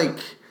this was like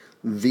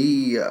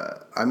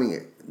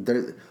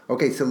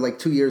so like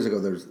 2 years ago,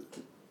 there's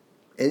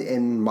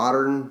in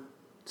modern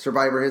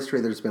Survivor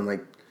history, there's been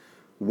like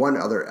one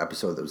other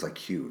episode that was like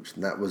huge,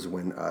 and that was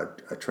when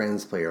a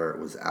trans player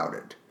was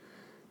outed,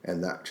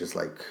 and that just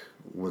like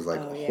was like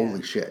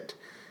holy shit,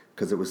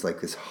 because it was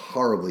like this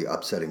horribly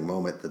upsetting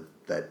moment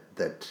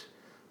that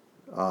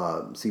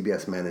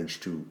CBS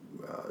managed to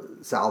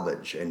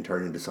salvage and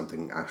turn into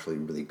something actually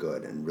really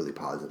good and really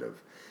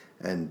positive,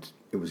 and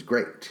it was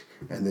great.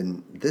 And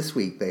then this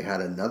week they had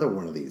another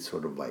one of these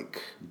sort of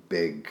like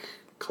big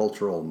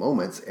cultural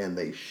moments, and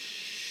they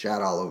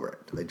shat all over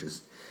it. They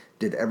just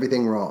did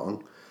everything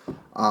wrong.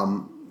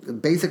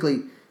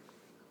 Basically,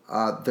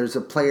 there's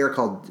a player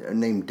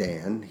named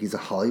Dan. He's a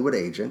Hollywood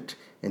agent,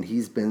 and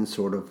he's been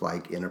sort of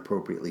like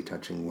inappropriately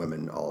touching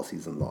women all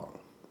season long.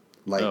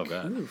 Like, oh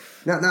God.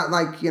 Not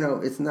like,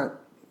 it's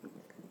not.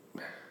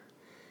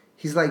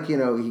 He's like, he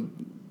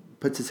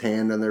puts his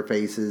hand on their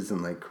faces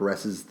and like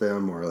caresses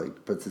them, or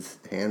like puts his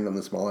hand on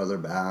the small of their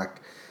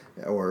back,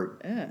 or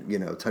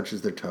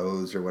touches their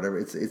toes or whatever.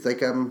 It's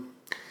like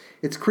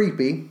it's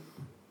creepy.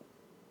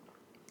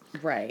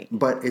 Right.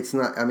 But it's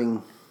not, I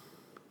mean,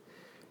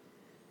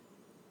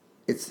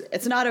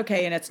 it's not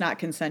okay, and it's not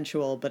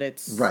consensual, but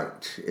it's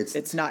right.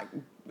 It's not.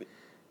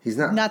 He's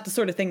not the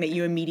sort of thing that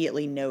you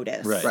immediately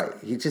notice. Right.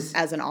 He just,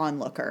 as an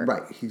onlooker.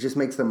 Right. He just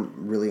makes them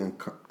really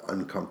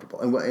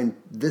uncomfortable. And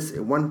this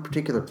one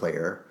particular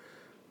player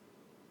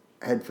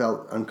had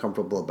felt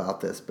uncomfortable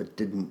about this, but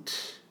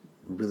didn't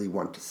really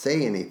want to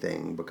say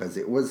anything because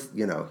it was,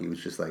 he was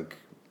just like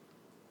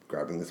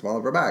grabbing the small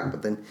of her back.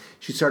 But then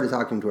she started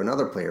talking to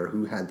another player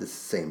who had the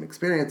same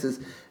experiences,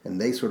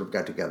 and they sort of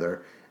got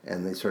together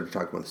and they started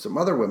talking with some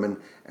other women,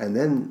 and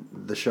then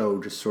the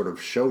show just sort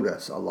of showed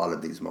us a lot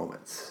of these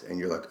moments, and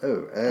you're like,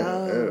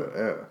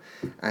 oh.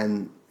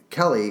 And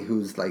Kelly,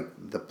 who's like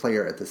the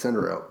player at the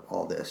center of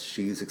all this,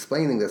 she's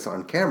explaining this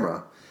on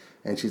camera,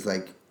 and she's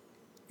like,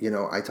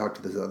 I talked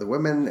to these other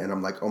women, and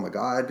I'm like, oh my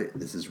God,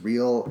 this is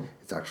real,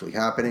 it's actually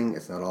happening,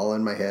 it's not all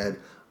in my head,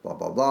 blah,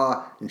 blah,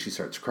 blah, and she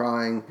starts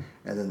crying,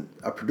 and then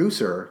a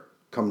producer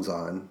comes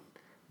on,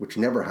 which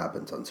never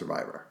happens on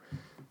Survivor,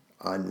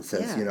 and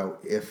says,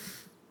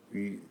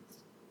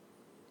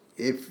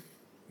 if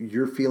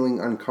you're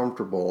feeling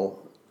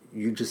uncomfortable,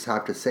 you just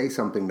have to say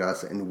something to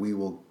us and we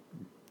will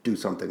do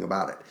something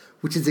about it.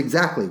 Which is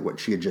exactly what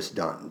she had just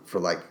done for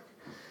like...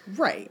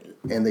 Right.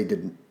 And they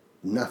did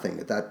nothing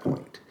at that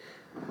point.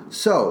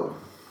 So,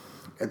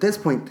 at this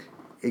point,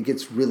 it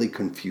gets really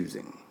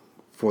confusing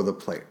for the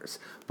players.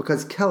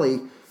 Because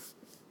Kelly,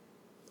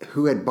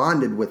 who had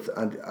bonded with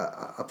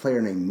a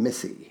player named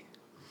Missy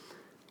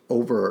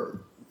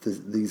over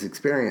these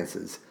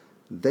experiences...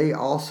 they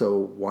also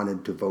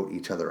wanted to vote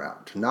each other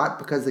out. Not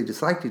because they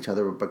disliked each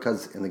other, but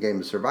because in the game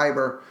of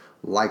Survivor,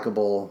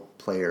 likable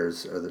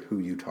players are who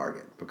you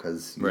target,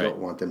 because you don't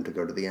want them to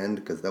go to the end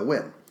because they'll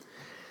win.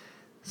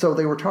 So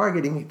they were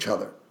targeting each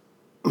other.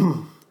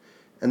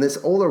 And this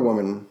older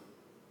woman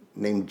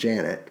named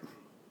Janet,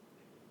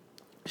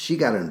 she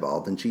got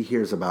involved, and she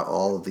hears about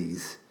all of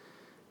these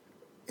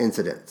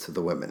incidents of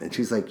the women. And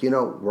she's like,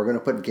 we're going to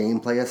put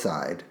gameplay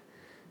aside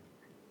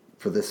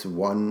for this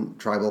one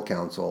tribal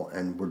council,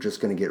 and we're just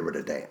going to get rid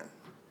of Dan.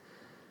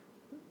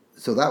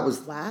 So that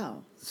was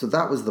So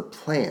that was the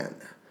plan.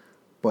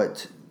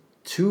 But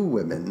two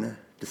women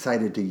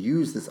decided to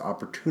use this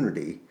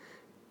opportunity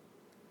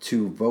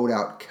to vote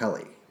out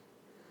Kelly,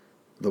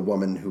 the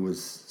woman who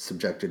was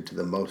subjected to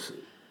the most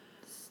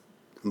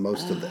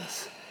of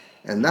this.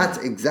 And that's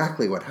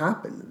exactly what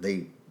happened.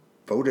 They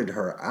voted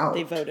her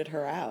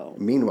out.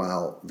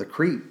 Meanwhile, the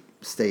creep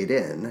stayed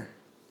in.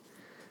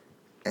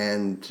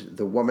 And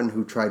the woman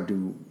who tried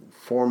to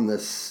form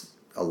this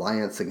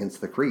alliance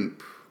against the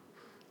creep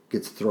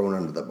gets thrown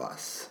under the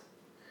bus.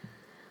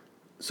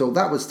 So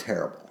that was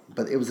terrible.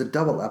 But it was a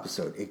double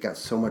episode. It got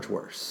so much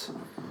worse.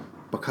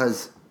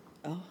 Because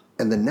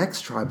in the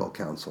next tribal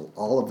council,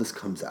 all of this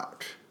comes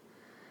out.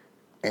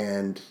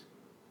 And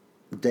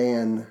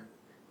Dan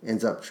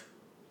ends up,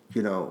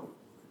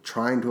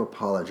 trying to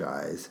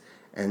apologize.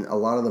 And a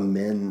lot of the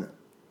men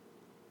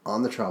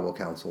on the tribal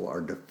council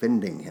are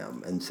defending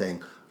him and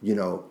saying,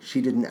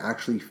 she didn't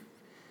actually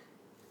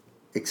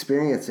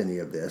experience any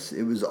of this.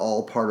 It was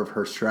all part of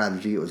her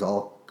strategy. It was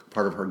all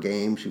part of her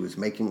game. She was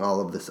making all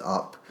of this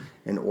up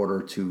in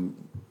order to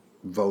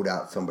vote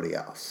out somebody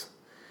else.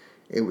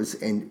 It was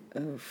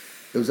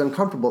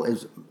uncomfortable. It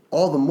was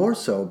all the more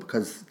so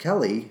because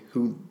Kelly,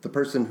 the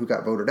person who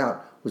got voted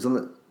out, was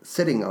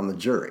sitting on the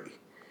jury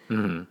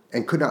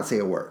and could not say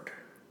a word.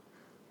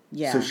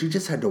 Yeah. So she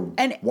just had to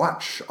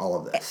watch all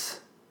of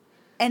this.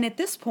 And at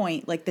this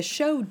point, like, the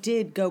show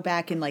did go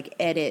back and, like,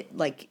 edit,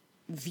 like,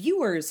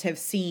 viewers have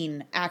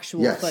seen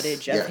actual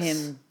footage of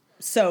him.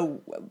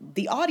 So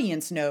the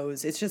audience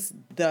knows. It's just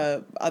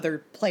the other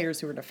players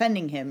who are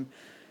defending him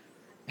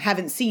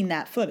haven't seen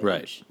that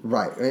footage.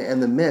 Right.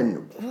 And the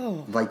men,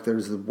 like,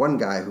 there's one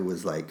guy who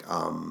was like,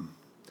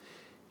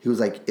 he was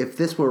like, if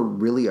this were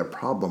really a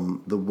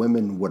problem, the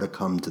women would have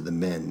come to the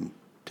men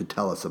to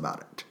tell us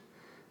about it.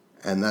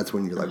 And that's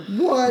when you're like,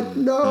 what?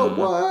 No,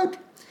 what?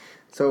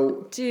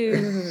 So,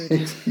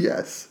 dude.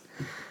 Yes.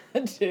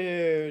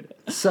 Dude.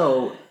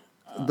 So,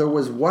 there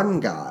was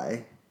one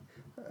guy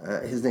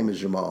his name is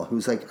Jamal,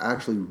 who's like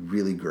actually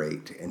really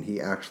great, and he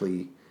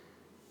actually,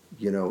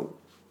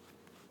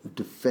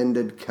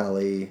 defended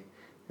Kelly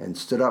and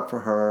stood up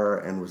for her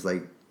and was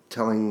like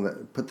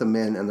put the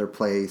men in their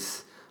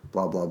place,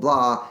 blah blah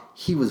blah.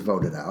 He was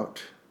voted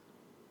out.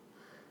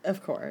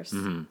 Of course.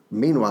 Mm-hmm.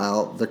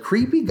 Meanwhile, the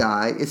creepy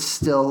guy is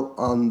still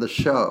on the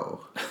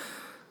show.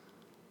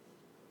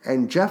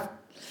 And Jeff,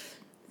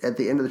 at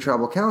the end of the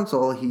tribal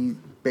council, he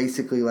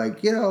basically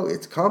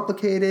it's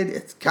complicated,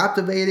 it's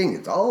captivating,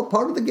 it's all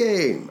part of the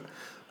game.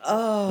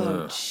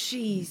 Oh,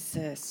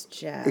 Jesus,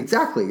 Jeff.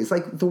 Exactly. It's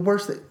like the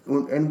worst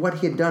and what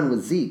he had done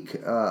with Zeke,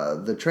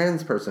 the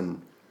trans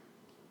person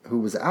who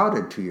was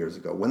outed 2 years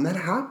ago. When that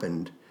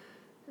happened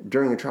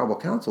during a tribal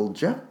council,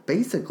 Jeff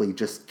basically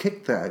just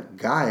kicked that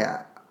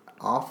guy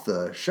off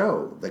the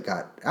show that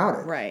got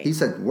outed. Right. He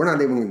said, we're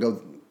not even going to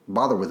go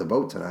bother with a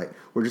vote tonight.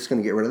 We're just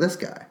going to get rid of this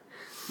guy.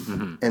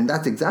 Mm-hmm. And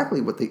that's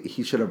exactly what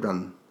he should have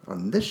done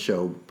on this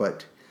show,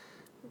 but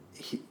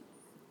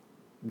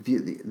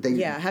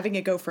having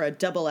it go for a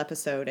double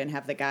episode and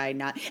have the guy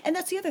not... And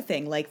that's the other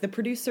thing. Like, the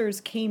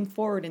producers came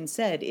forward and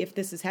said, if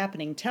this is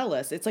happening, tell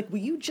us. It's like,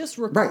 well, you just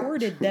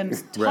recorded them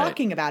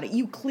talking about it.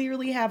 You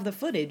clearly have the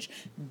footage.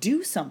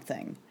 Do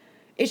something.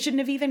 It shouldn't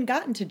have even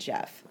gotten to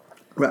Jeff.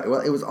 Right.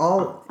 Well, it was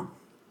all...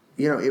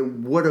 it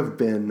would have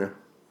been,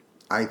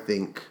 I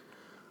think,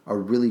 a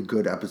really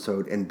good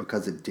episode. And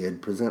because it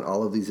did present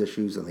all of these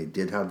issues and they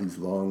did have these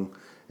long,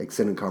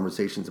 extended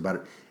conversations about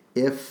it,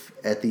 if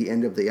at the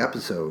end of the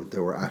episode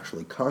there were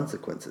actually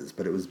consequences,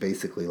 but it was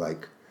basically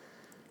like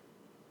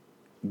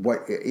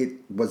it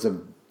was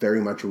very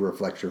much a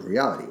reflection of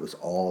reality. It was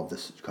all of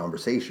this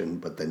conversation,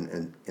 but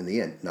then in the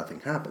end,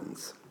 nothing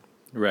happens.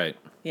 Right.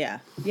 Yeah.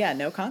 Yeah,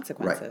 no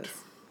consequences.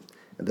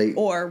 Right.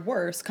 Or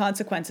worse,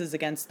 consequences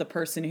against the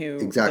person who,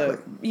 exactly.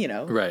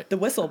 The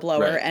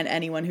whistleblower and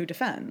anyone who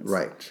defends.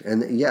 Right.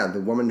 And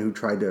the woman who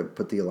tried to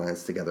put the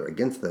alliance together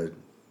against the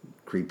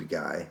creepy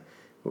guy,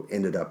 who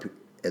ended up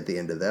at the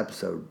end of the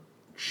episode,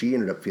 she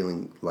ended up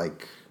feeling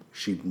like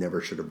she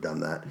never should have done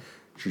that.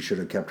 She should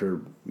have kept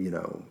to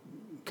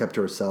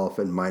herself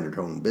and minded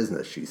her own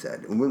business, she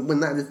said. And when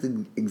that is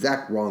the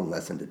exact wrong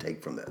lesson to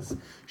take from this.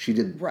 She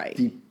did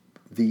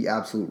the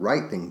absolute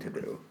right thing to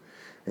do,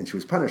 and she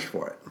was punished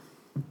for it.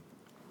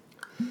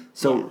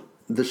 So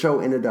the show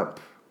ended up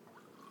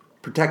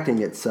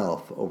protecting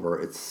itself over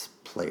its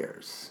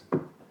players.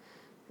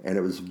 And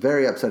it was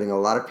very upsetting. A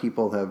lot of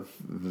people have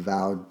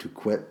vowed to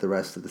quit the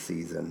rest of the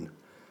season.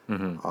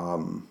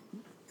 Mm-hmm.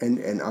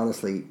 And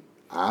honestly,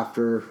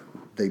 after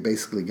they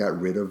basically got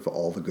rid of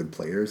all the good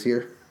players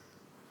here,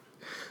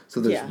 so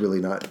there's really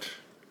not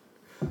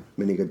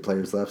many good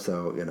players left.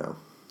 So,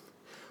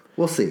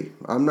 we'll see.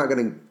 I'm not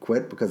going to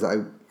quit because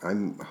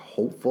I'm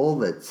hopeful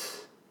that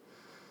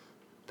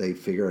they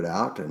figure it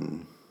out,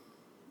 and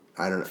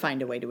I don't know.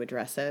 Find a way to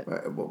address it.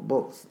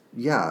 Well,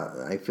 yeah,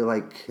 I feel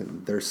like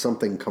there's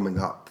something coming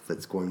up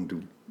that's going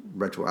to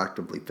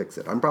retroactively fix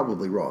it. I'm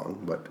probably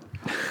wrong, but...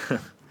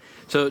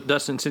 So,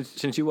 Dustin,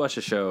 since you watch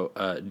the show,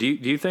 do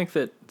you think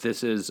that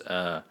this is...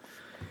 do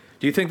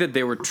you think that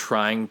they were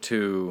trying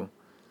to...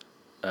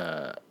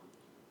 do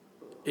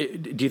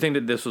you think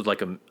that this was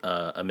like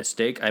a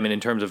mistake? I mean,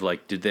 in terms of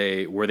like,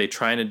 were they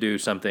trying to do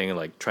something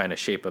like trying to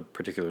shape a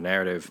particular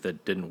narrative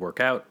that didn't work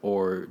out,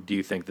 or do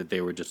you think that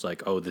they were just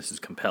like, oh, this is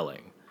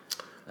compelling?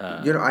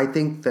 I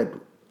think that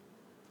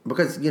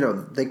because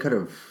they could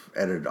have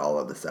edited all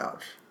of this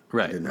out.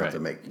 Right. They didn't have to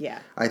make. Yeah.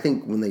 I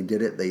think when they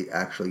did it, they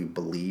actually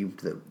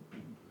believed that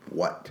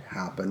what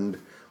happened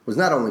was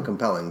not only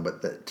compelling,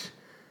 but that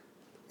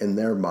in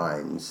their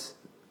minds,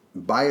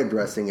 by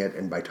addressing it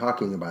and by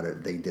talking about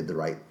it, they did the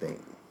right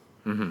thing.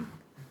 Mm-hmm.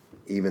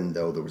 Even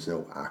though there was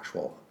no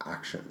actual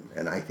action.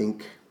 And I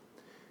think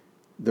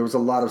there was a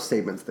lot of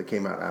statements that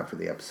came out after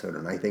the episode,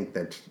 and I think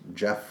that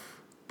Jeff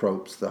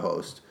Probst, the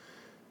host,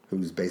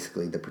 who's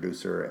basically the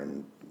producer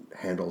and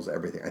handles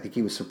everything, I think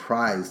he was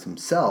surprised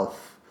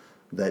himself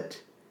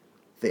that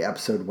the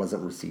episode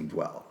wasn't received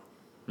well.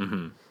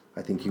 Mm-hmm.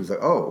 I think he was like,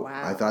 oh,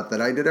 wow. I thought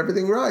that I did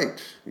everything right.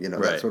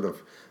 That sort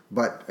of...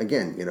 But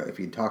again, if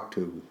you talk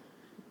to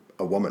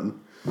a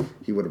woman,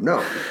 he would have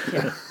known.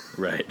 Yeah.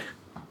 Right.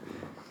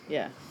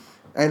 Yeah.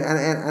 And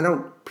I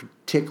don't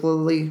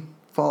particularly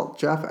fault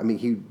Jeff. I mean,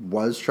 he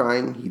was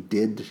trying. He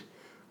did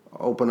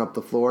open up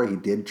the floor. He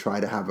did try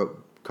to have a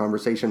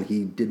conversation.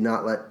 He did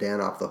not let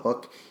Dan off the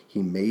hook.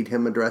 He made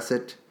him address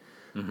it.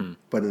 Mm-hmm.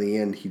 But in the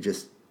end, he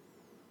just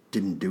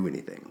didn't do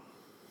anything.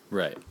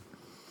 Right.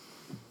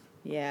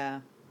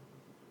 Yeah.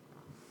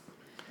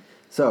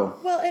 So.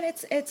 Well, and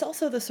it's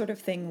also the sort of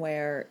thing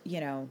where,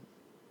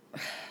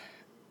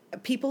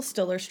 people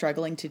still are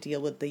struggling to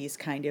deal with these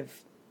kind of,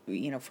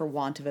 for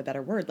want of a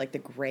better word, like the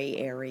gray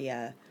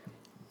area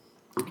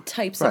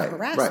types of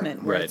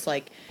harassment where it's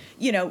like,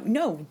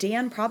 no,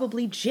 Dan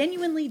probably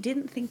genuinely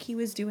didn't think he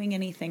was doing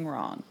anything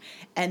wrong.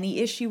 And the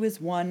issue is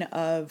one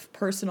of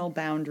personal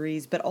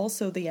boundaries, but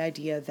also the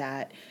idea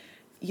that,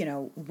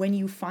 when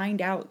you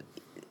find out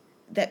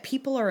that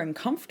people are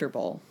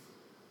uncomfortable,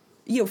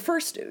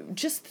 first,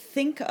 just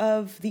think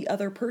of the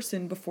other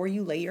person before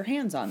you lay your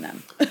hands on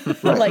them.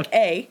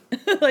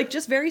 Like,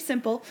 just very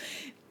simple.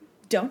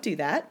 Don't do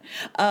that.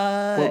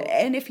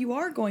 And if you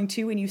are going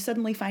to, and you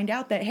suddenly find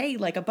out that, hey,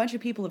 like a bunch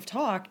of people have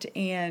talked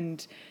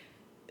and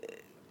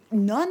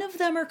none of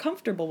them are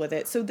comfortable with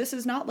it. So this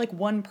is not like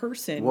one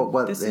person.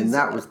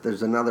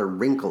 There's another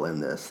wrinkle in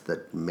this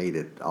that made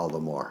it all the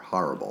more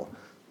horrible.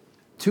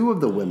 Two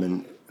of the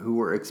women who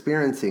were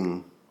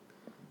experiencing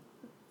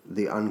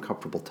the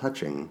uncomfortable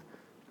touching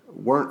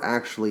weren't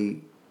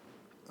actually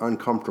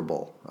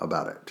uncomfortable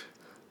about it.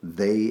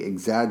 They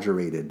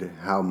exaggerated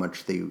how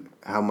much their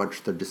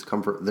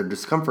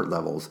discomfort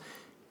levels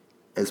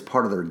as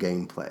part of their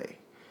gameplay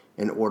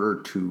in order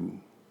to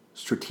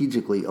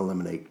strategically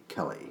eliminate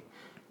Kelly.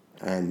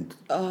 And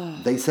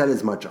they said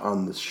as much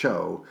on the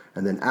show,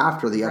 and then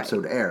after the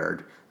episode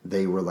aired,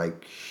 they were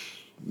like,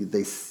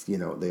 they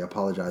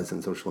apologized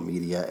on social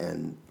media,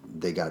 and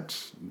they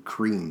got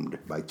creamed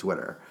by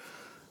Twitter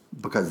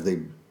because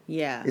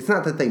it's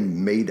not that they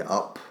made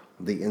up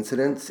the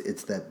incidents,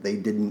 it's that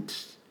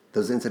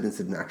those incidents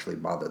didn't actually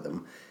bother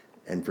them.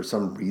 And for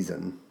some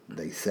reason,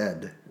 they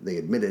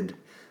admitted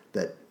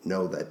that,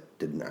 no, that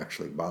didn't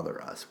actually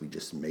bother us. We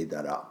just made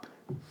that up.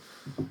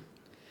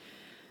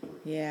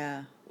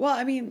 Yeah. Well,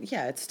 I mean,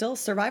 it's still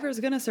Survivor's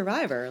gonna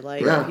Survivor.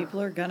 Like,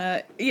 people are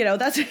gonna,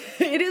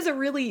 it is a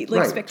really,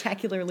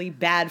 spectacularly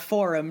bad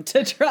forum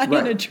to try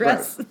and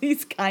address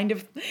these kind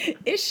of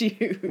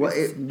issues. Well,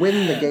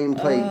 when the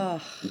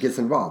gameplay gets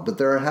involved. But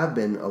there have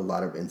been a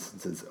lot of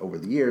instances over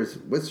the years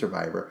with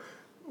Survivor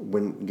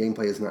when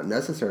gameplay is not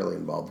necessarily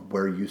involved,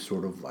 where you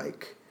sort of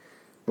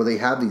where they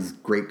have these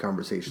great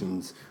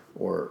conversations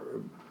or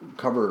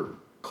cover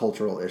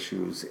cultural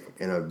issues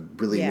in a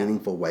really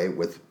meaningful way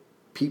with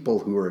people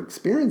who are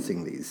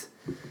experiencing these.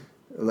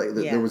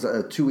 There was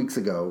 2 weeks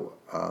ago,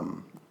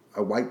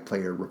 a white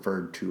player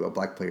referred to a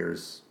black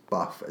player's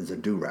buff as a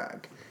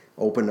do-rag.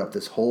 Opened up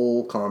this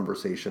whole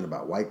conversation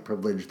about white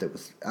privilege that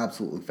was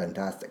absolutely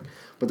fantastic.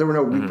 But there were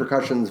no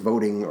repercussions,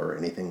 voting, or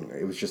anything.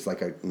 It was just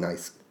like a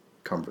nice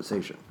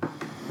conversation.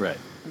 Right.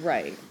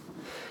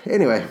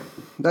 Anyway,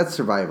 that's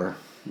Survivor.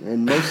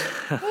 And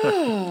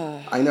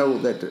I know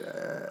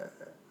that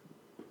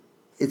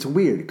it's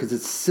weird because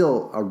it's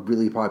still a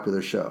really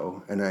popular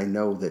show, and I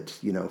know that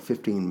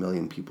 15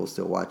 million people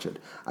still watch it.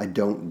 I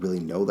don't really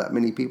know that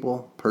many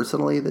people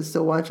personally that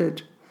still watch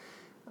it.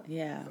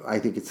 Yeah, I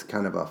think it's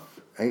kind of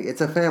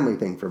it's a family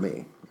thing for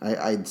me.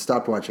 I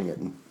stopped watching it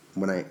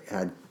when I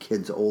had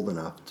kids old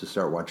enough to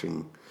start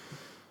watching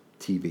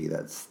TV.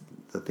 That's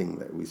the thing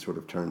that we sort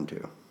of turned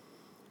to.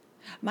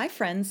 My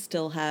friends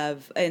still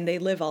have, and they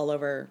live all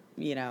over,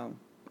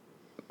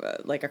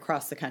 like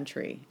across the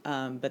country.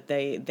 But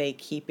they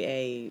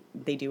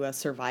do a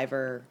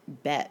Survivor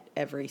bet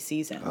every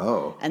season.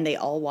 Oh. And they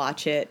all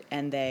watch it,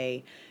 and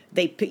they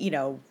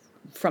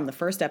from the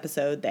first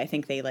episode, I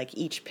think they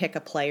each pick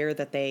a player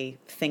that they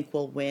think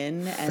will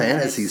win. And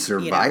Fantasy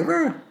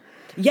Survivor?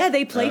 Yeah,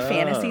 they play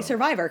Fantasy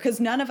Survivor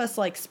because none of us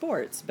like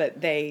sports, but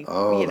they,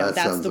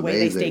 that's the way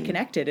amazing. They stay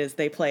connected is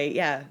they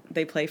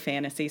play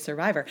Fantasy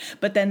Survivor.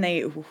 But then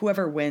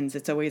whoever wins,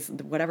 it's always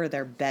whatever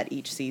their bet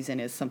each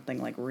season is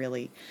something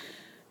really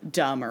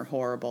dumb or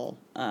horrible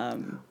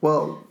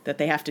that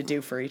they have to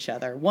do for each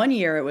other. One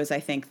year it was, I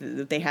think,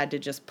 that they had to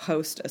just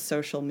post a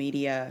social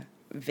media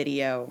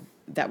video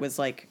that was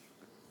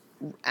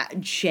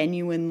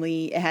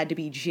genuinely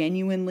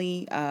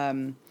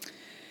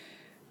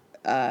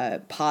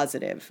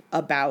positive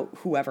about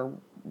whoever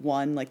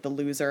won. The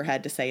loser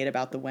had to say it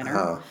about the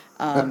winner.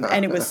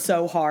 And it was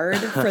so hard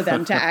for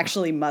them to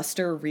actually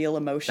muster real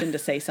emotion to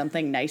say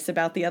something nice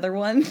about the other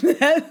one. They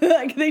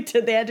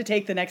had to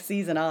take the next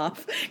season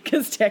off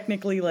because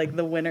technically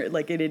the winner,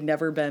 it had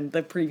never been,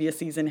 the previous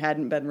season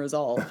hadn't been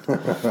resolved.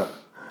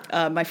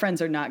 My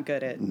friends are not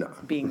good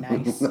at being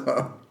nice.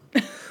 No.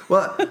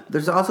 Well,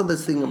 there's also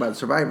this thing about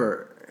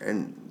Survivor,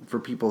 and for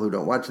people who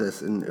don't watch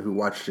this and who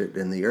watched it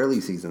in the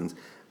early seasons,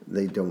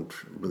 they don't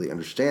really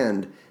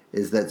understand,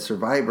 is that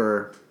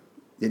Survivor,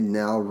 it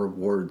now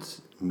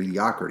rewards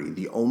mediocrity.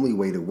 The only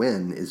way to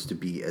win is to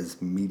be as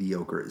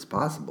mediocre as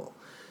possible.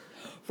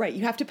 Right,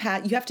 you have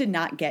to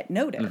not get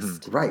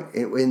noticed. Mm-hmm. Right,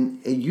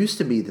 it used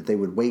to be that they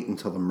would wait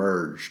until the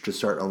merge to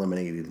start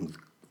eliminating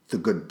the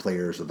good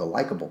players or the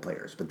likable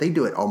players, but they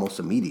do it almost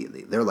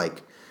immediately. They're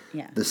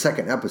the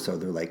second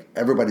episode, they're like,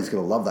 everybody's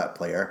going to love that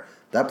player.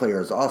 That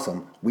player is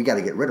awesome. We got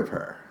to get rid of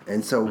her.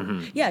 And so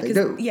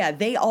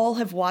they all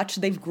have watched,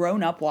 they've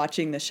grown up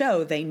watching the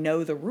show. They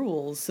know the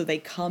rules, so they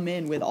come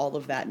in with all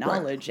of that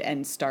knowledge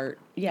and start,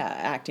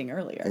 acting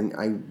earlier. And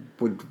I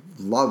would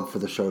love for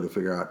the show to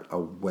figure out a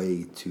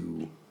way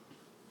to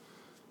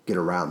get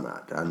around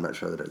that. I'm not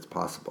sure that it's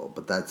possible,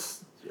 but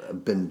that's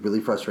been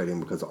really frustrating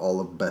because all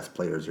of the best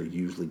players are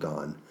usually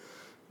gone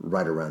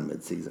right around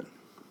mid-season.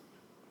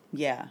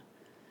 Yeah.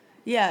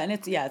 Yeah, and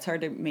it's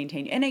hard to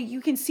maintain. And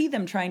you can see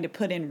them trying to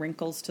put in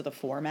wrinkles to the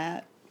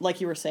format, like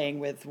you were saying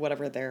with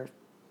whatever their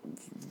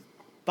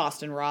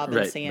Boston Rob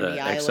and Sandy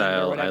Island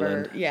Exile or whatever.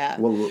 Island. Yeah.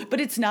 Well, but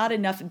it's not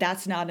enough.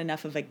 That's not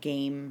enough of a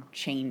game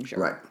changer.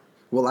 Right.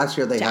 Well, last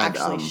year they to had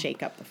actually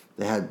shake up the.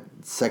 They had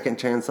Second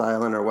Chance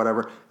Island or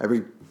whatever.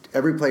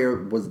 Every player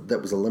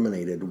that was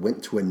eliminated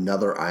went to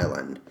another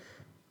island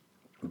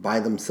by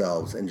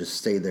themselves and just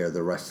stayed there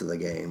the rest of the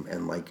game.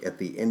 And like at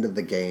the end of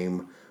the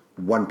game,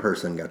 one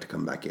person got to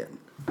come back in.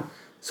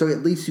 So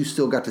at least you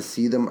still got to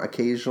see them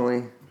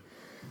occasionally.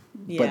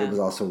 Yeah. But it was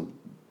also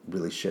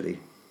really shitty.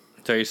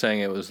 So you're saying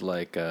it was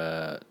like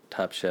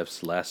Top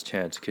Chef's Last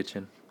Chance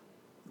Kitchen?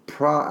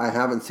 I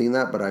haven't seen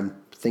that, but I'm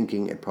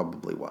thinking it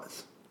probably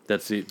was.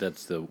 That's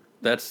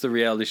the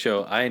reality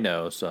show I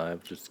know, so I'll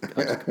just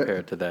compare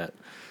it to that.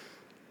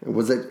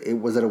 Was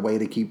it a way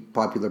to keep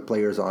popular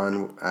players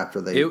on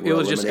after they It were was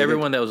eliminated? just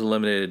everyone that was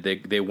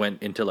eliminated. They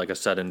went into like a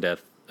sudden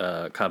death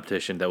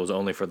competition that was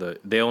only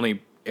they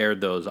only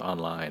aired those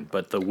online,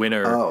 but the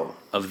winner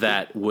of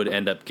that would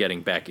end up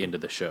getting back into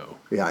the show.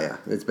 Yeah.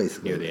 It's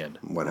basically near the end.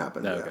 What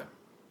happened. Okay.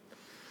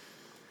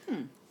 Yeah.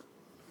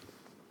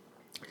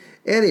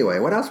 Anyway,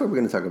 what else were we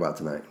going to talk about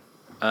tonight?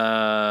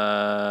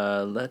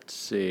 Let's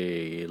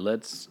see.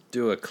 Let's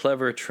do a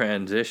clever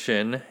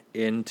transition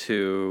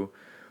into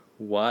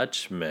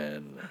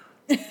Watchmen.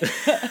 Oh,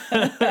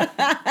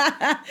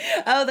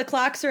 the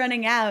clock's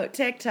running out.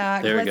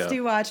 TikTok. There we Let's go.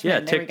 do Watchmen. Yeah,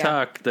 There we go.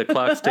 TikTok. The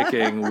clock's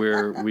ticking.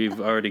 We've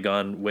already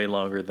gone way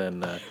longer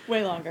than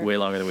Way longer. Way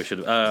longer than we should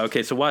have.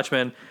 Okay, so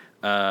Watchmen.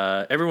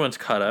 Everyone's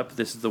caught up.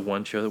 This is the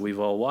one show that we've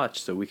all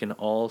watched, so we can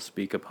all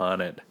speak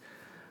upon it.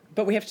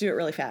 But we have to do it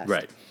really fast.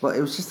 Right. Well,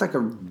 it was just like a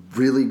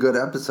really good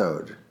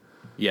episode.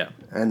 Yeah.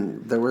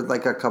 And there were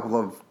like a couple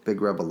of big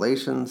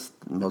revelations,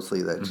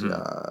 mostly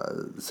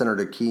that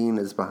Senator Keene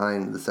is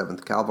behind the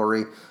 7th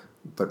Cavalry,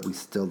 but we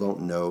still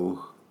don't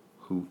know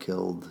who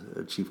killed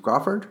Chief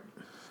Crawford.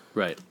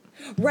 Right.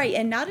 Right,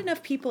 and not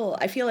enough people,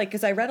 I feel like,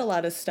 because I read a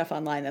lot of stuff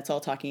online that's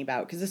all talking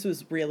about, because this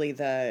was really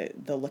the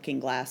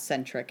Looking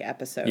Glass-centric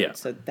episode. Yeah.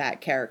 So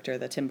that character,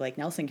 the Tim Blake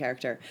Nelson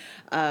character.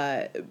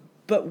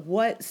 But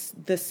what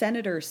the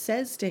senator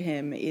says to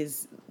him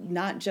is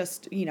not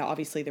just,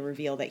 obviously the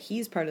reveal that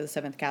he's part of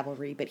the 7th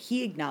Cavalry, but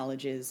he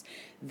acknowledges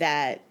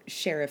that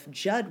Sheriff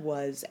Judd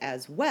was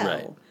as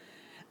well.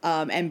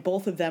 Right. And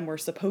both of them were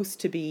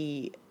supposed to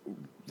be,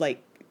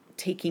 like,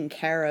 taking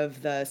care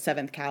of the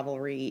 7th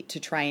Cavalry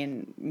to try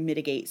and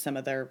mitigate some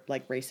of their,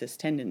 like, racist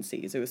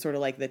tendencies. It was sort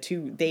of like the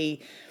two, they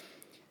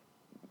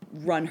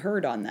run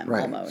herd on them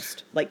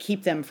almost, like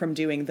keep them from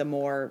doing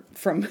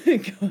from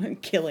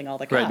killing all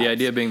the cops. Right. The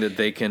idea being that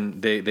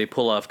they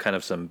pull off kind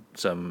of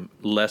some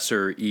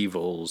lesser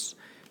evils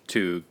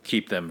to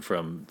keep them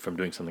from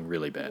doing something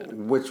really bad,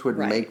 which would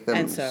make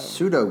them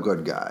pseudo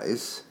good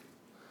guys.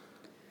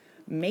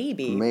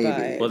 Maybe.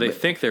 Well, they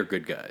think they're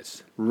good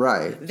guys.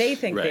 Right. They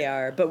think they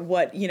are, but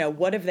what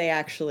if they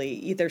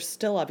actually? They're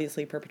still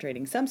obviously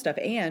perpetrating some stuff,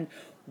 and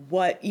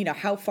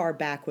how far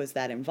back was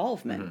that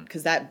involvement?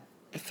 Because that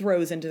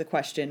throws into the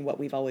question what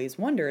we've always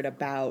wondered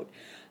about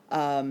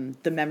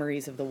the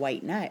memories of the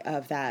White Knight,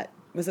 of that.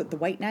 Was it the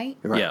White Knight?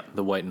 Right. Yeah,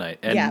 the White Knight.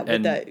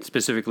 And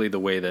specifically the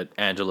way that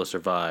Angela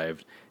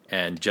survived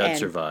and Judd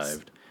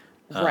survived.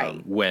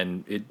 Right.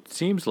 When it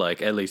seems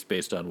like, at least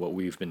based on what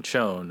we've been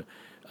shown,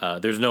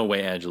 there's no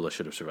way Angela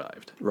should have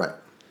survived. Right.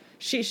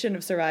 She shouldn't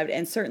have survived,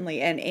 and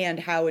certainly,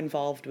 and how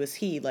involved was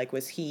he? Like,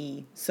 was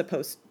he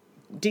supposed...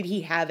 Did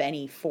he have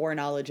any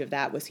foreknowledge of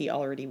that? Was he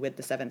already with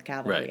the 7th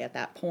Cavalry at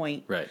that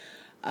point? Right.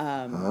 So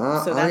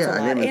that's a lot.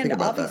 I didn't even think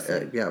about obviously,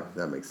 that. Yeah,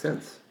 that makes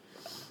sense.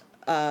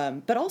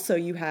 But also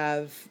you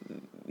have,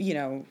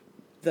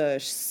 the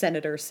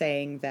senator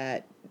saying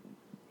that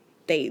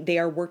they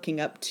are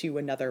working up to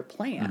another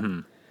plan. Mm-hmm.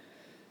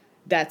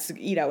 That's,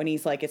 and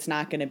he's like, it's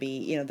not going to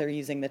be, they're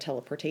using the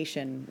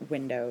teleportation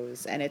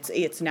windows, and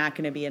it's not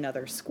going to be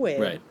another squid.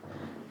 Right.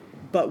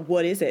 But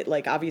what is it?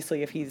 Like,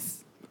 obviously, if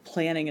he's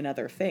planning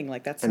another thing,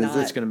 like, that's and not...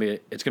 it's going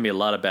to be a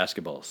lot of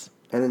basketballs.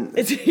 And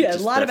it's a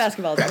lot of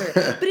basketballs.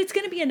 But it's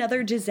going to be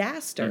another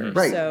disaster. Mm-hmm.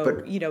 Right. So,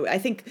 but I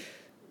think...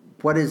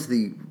 What is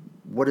the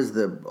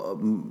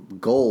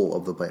goal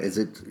of the plan? Is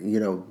it,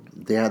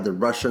 they had the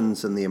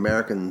Russians and the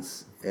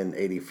Americans in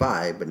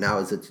 85, but now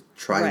is it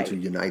trying to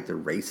unite the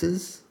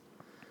races?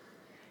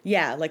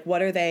 Yeah, like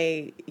what are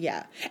they?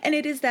 Yeah. And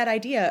it is that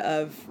idea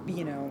of,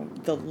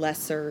 the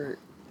lesser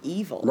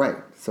evil. Right.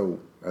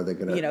 So are they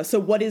going to... so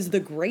what is the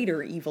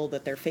greater evil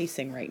that they're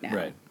facing right now?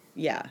 Right.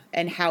 Yeah.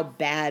 And how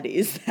bad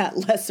is that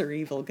lesser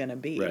evil going to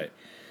be? Right.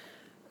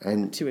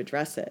 And to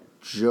address it.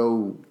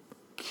 Joe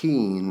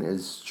Keene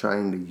is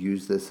trying to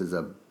use this as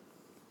a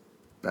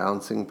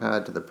bouncing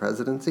pad to the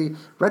presidency.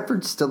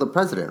 Redford's still the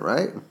president,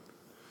 right?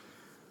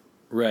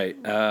 Right.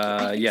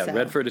 Yeah, so.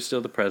 Redford is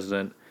still the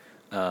president.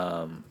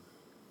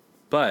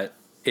 But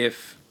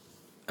if,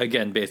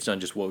 again, based on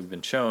just what we've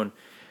been shown,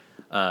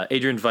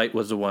 Adrian Veidt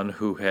was the one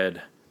who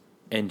had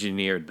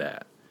engineered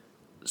that.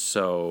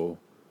 So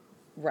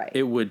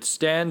it would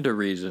stand to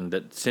reason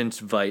that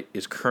since Veidt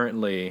is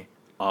currently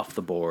off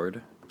the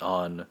board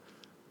on,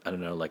 I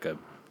don't know, like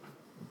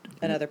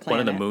another planet, one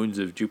of the moons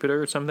of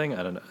Jupiter or something.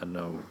 I don't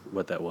know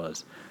what that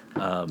was.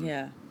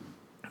 Yeah.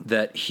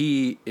 That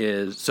he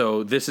is.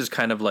 So this is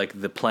kind of like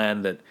the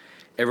plan that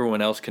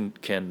everyone else can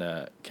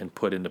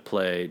put into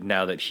play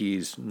now that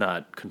he's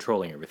not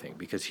controlling everything,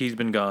 because he's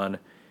been gone.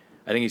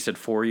 I think he said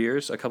 4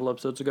 years a couple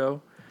episodes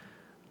ago.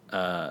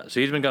 So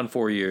he's been gone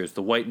 4 years.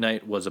 The White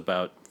Knight was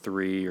about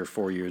 3 or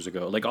 4 years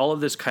ago. Like, all of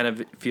this kind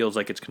of feels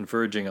like it's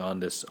converging on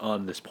this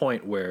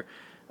point where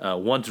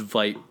once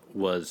Veidt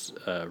was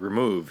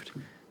removed,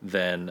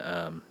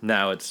 then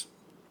now it's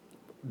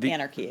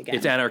anarchy again.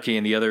 It's anarchy,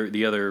 and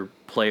the other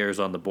players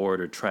on the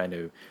board are trying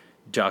to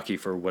jockey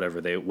for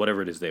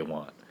whatever it is they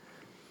want.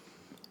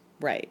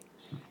 Right.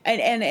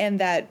 And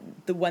that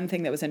the one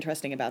thing that was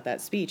interesting about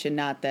that speech, and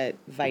not that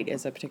Veidt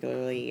is a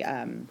particularly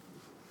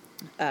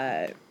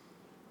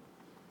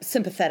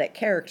sympathetic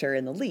character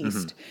in the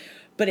least,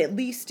 but at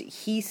least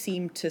he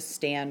seemed to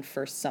stand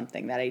for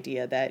something. That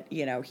idea that,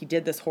 he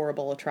did this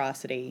horrible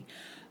atrocity,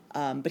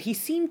 but he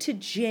seemed to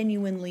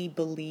genuinely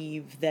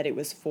believe that it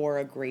was for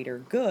a greater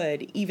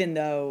good, even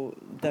though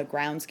the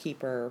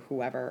groundskeeper,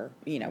 whoever,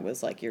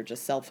 was like, you're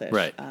just selfish,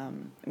 right.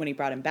 When he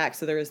brought him back.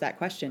 So there was that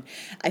question.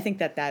 I think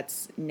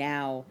that's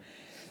now,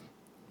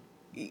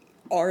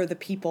 are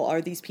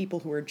these people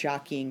who are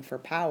jockeying for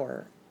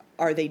power,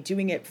 are they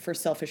doing it for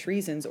selfish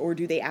reasons, or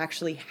do they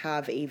actually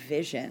have a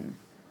vision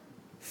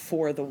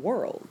for the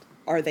world?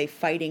 Are they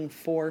fighting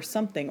for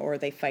something, or are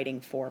they fighting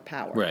for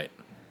power? Right.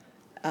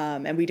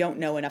 And we don't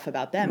know enough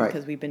about them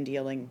because we've been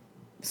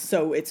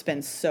it's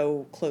been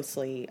so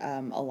closely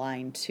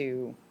aligned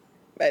to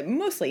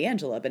mostly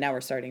Angela, but now we're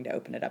starting to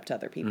open it up to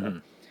other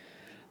people.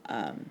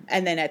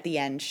 And then at the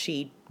end,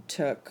 she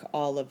took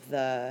all of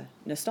the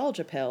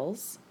nostalgia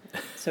pills.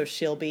 So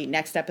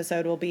next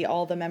episode will be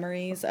all the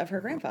memories of her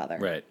grandfather.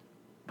 Right.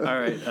 All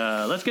right,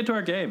 let's get to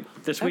our game.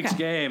 This week's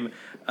game,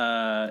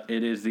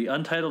 it is the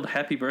Untitled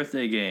Happy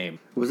Birthday game.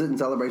 Was it in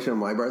celebration of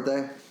my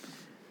birthday?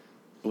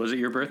 Was it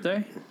your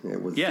birthday?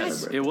 It was.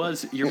 Yes, it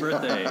was your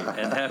birthday,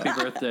 and happy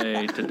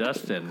birthday to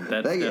Dustin.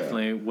 That's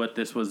definitely what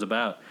this was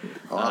about.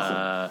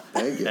 Awesome.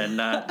 Thank you. And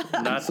not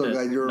I'm so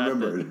glad you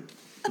remembered.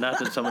 Not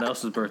that someone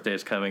else's birthday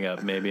is coming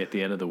up, maybe at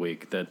the end of the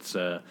week. That's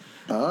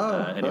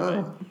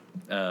anyway.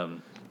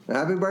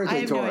 Happy birthday, I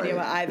have Tori. no idea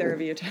what either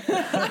of you.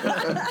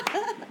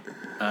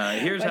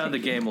 Here's how the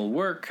game will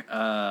work.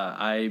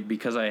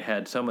 Because I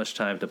had so much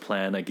time to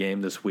plan a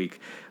game this week,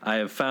 I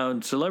have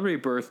found celebrity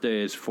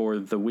birthdays for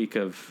the week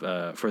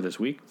for this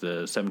week,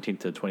 the 17th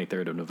to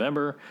 23rd of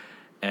November,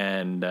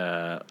 and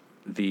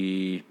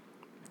these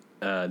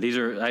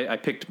are I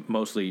picked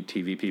mostly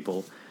TV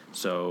people,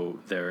 so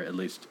they're at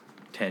least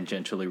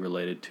tangentially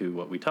related to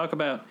what we talk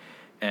about.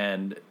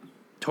 And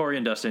Tori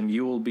and Dustin,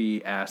 you will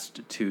be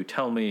asked to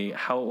tell me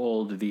how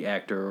old the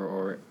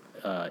actor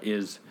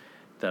is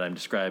that I'm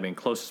describing.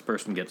 Closest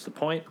person gets the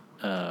point.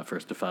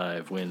 First to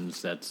 5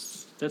 wins. That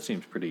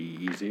seems pretty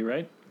easy,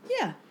 right?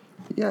 Yeah.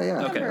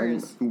 Yeah. Okay.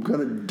 I'm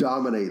gonna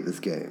dominate this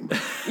game.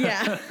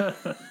 Yeah.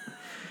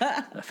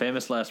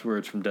 Famous last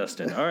words from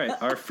Dustin. All right,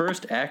 our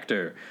first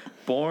actor,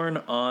 born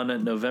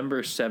on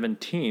November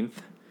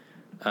 17th.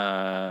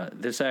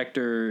 This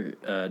actor,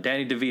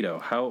 Danny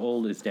DeVito. How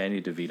old is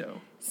Danny DeVito?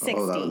 60.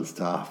 Oh, that one's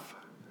tough.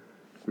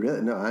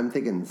 Really? No, I'm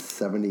thinking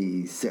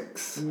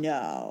 76.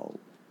 No.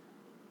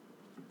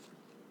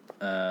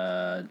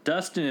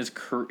 Dustin is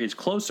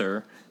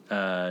closer.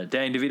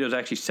 Danny DeVito is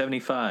actually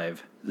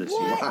 75 this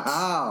year.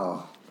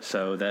 Wow.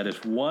 So that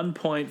is 1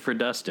 point for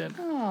Dustin.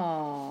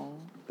 Oh.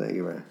 Thank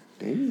you, man.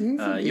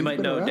 You might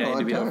know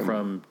Danny DeVito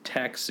from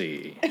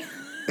Taxi.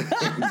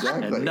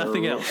 Exactly. And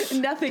nothing else.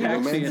 Nothing Taxi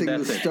else. Romancing and the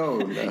that's it.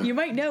 Stone. You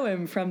might know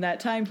him from that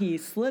time he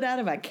slid out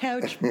of a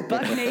couch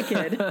butt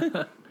naked.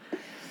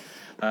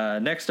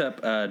 Next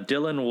up,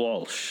 Dylan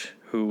Walsh,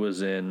 who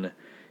was in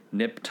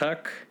Nip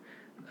Tuck.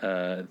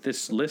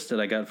 This list that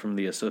I got from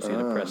the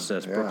Associated Press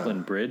says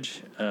Brooklyn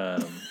Bridge.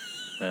 I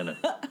don't know.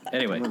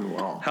 Anyway,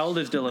 how old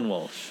is Dylan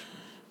Walsh?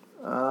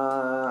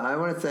 I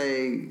want to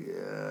say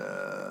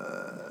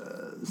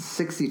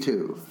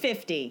 62.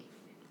 50.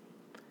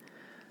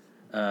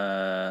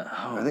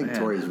 I think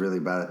Tori's really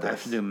bad at this. I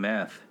have to do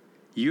math.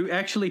 You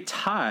actually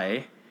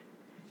tie.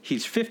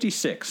 He's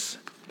 56.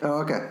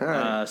 Oh, okay. All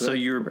right. So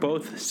you're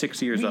both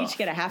 6 years We off. each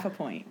get a half a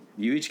point.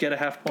 You each get a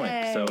half point.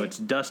 Yay. So it's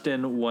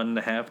Dustin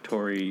 1.5,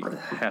 Tori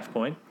half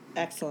point.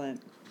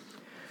 Excellent.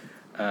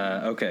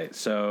 Okay,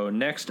 so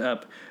next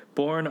up,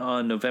 born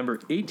on November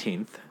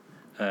 18th,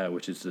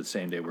 which is the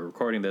same day we're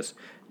recording this,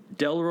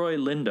 Delroy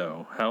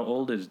Lindo. How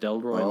old is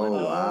Delroy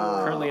Lindo?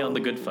 Wow. Currently on The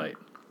Good Fight.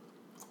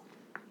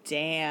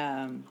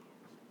 Damn.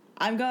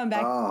 I'm going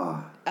back.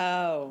 Oh.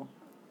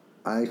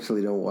 I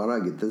actually don't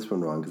want to get this one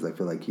wrong because I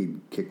feel like he'd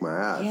kick my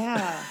ass.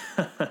 Yeah.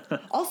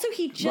 Also,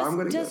 he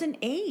just doesn't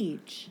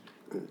age.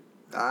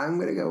 I'm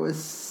going to go with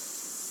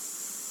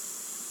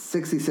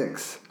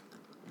 66.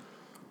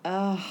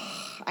 Oh,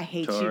 I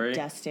hate Tori? you,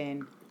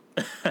 Dustin.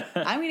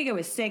 I'm going to go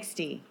with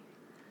 60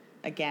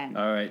 again.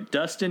 All right,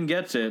 Dustin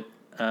gets it.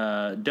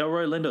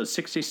 Delroy Lindo is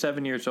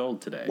 67 years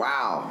old today.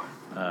 Wow.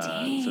 So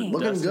Looking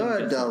Dustin good,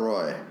 gets it.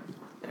 Delroy.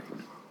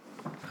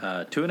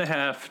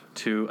 2.5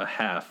 to a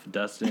half.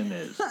 Dustin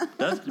is.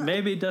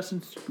 Maybe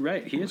Dustin's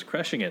right. He is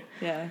crushing it.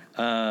 Yeah.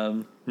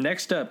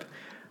 Next up,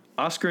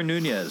 Oscar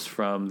Nunez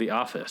from The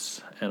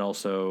Office, and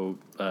also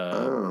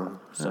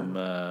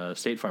some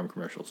State Farm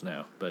commercials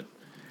now. But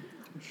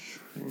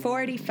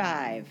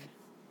 45.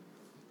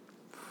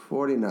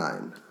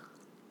 49.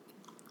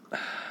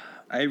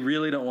 I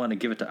really don't want to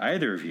give it to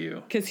either of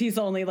you. Because he's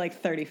only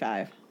like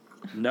 35.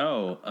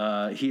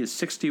 No, he is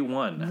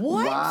 61.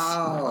 What?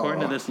 Wow.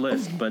 According to this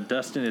list, but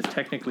Dustin is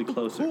technically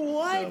closer.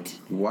 What? So.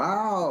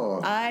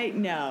 Wow. I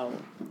know.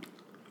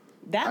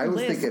 I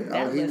was thinking,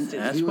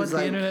 That's what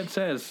the internet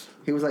says.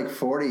 He was like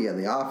 40 in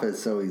The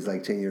Office, so he's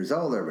like 10 years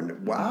older.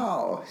 But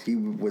wow, he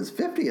was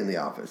 50 in The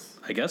Office.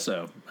 I guess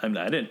so.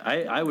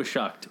 I was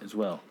shocked as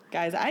well.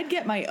 Guys, I'd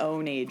get my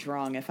own age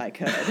wrong if I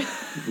could.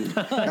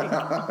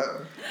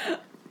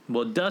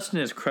 Well, Dustin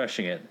is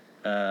crushing it.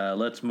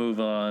 Let's move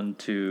on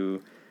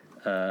to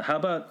how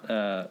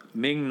about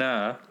Ming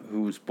Na,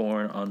 who was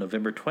born on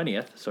November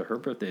 20th, so her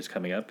birthday's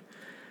coming up.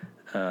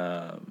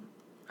 How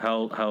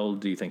old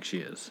do you think she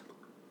is?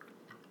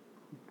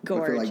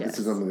 Gorgeous. I feel like this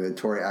is something that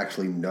Tori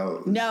actually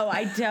knows. No,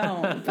 I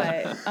don't,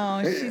 but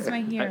she's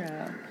my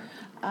hero.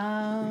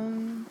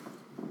 I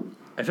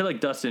feel like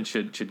Dustin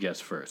should guess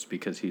first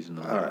because he's in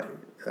the lead.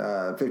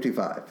 All right,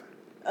 55.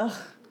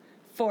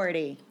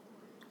 40.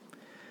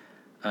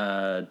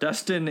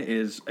 Dustin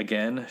is,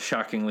 again,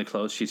 shockingly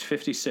close. She's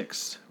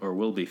 56, or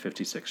will be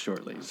 56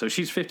 shortly. So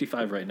she's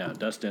 55 right now.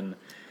 Dustin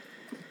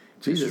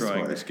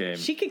destroying this game.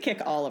 She could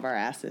kick all of our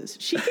asses.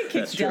 She could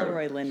kick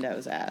Delroy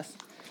Lindo's ass.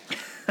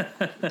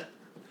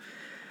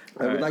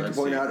 I would like to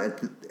point out,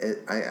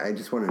 I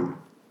just want to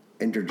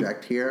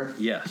interject here.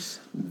 Yes.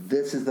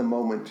 This is the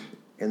moment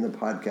in the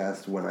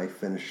podcast when I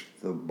finished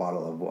the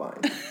bottle of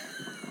wine.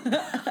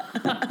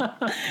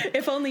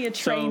 If only a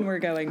train were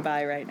going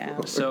by right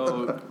now.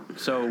 So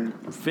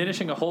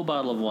finishing a whole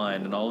bottle of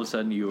wine, and all of a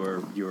sudden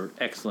you're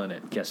excellent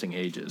at guessing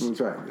ages.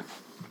 That's right.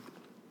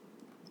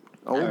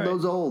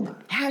 Those old.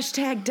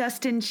 Hashtag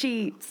Dustin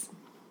cheats.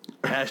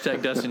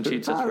 Hashtag Dustin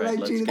cheats. That's right.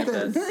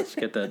 Let's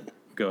get that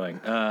going.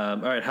 All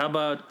right. How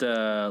about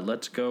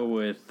let's go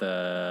with who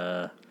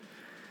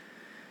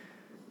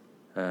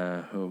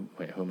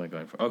am I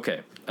going for?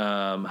 Okay.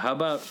 How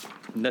about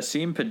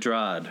Nasim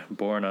Pedrad,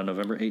 born on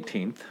November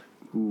 18th?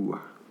 Ooh,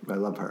 I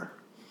love her.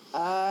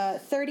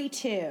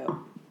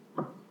 32.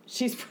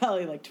 She's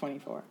probably like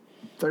 24.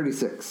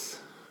 36.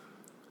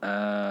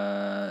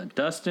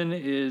 Dustin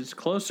is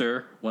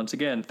closer. Once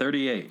again,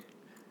 38.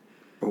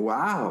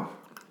 Wow.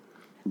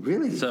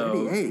 Really?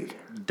 So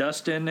 38?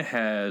 Dustin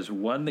has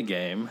won the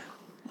game.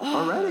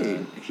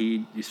 Already?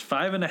 He's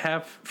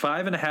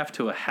 5.5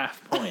 to a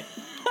half point.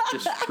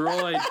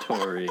 Destroyed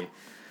Tori.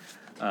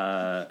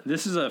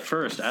 This is a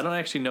first. I don't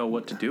actually know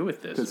what to do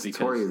with this because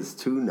Tori is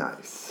too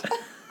nice.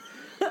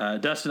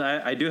 Dustin,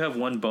 I do have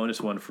one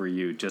bonus one for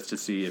you, just to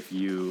see if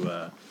you.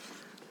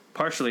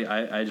 Partially,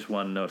 I just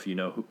want to know if you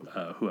know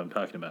who I'm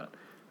talking about,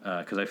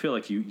 because I feel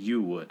like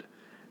you would.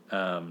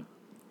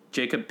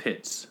 Jacob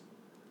Pitts.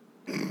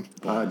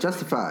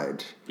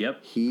 Justified.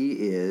 Yep. He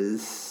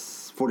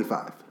is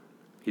 45.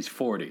 He's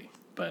 40,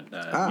 but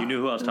you knew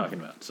who I was talking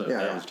about. So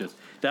that was just.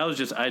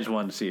 I just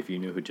wanted to see if you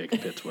knew who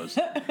Jacob Pitts was.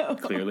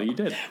 Clearly, you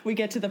did. We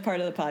get to the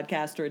part of the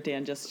podcast where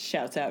Dan just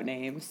shouts out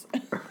names.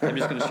 I'm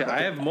just going to.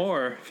 I have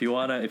more if you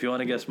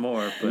wanna guess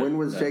more. But, when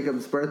was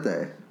Jacob's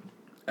birthday?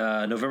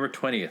 November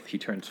 20th. He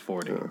turns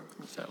 40.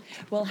 So.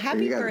 Well,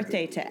 happy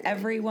birthday to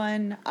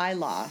everyone. I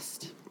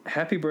lost.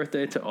 Happy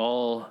birthday to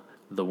all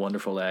the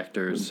wonderful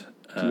actors.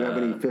 Do you have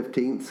any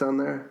 15ths on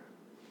there?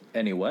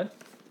 Any what?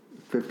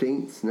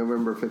 15th?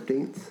 November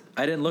 15th?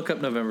 I didn't look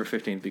up November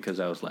 15th because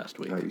that was last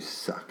week. Oh, you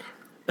suck.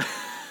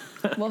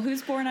 Well,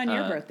 who's born on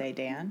your birthday,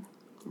 Dan?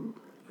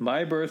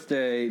 My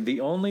birthday,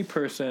 the only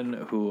person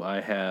who I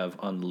have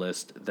on the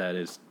list that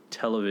is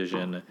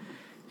television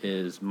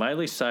is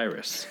Miley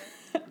Cyrus.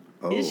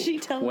 Is she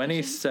television?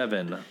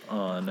 27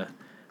 on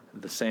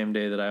the same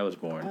day that I was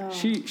born. Oh.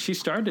 She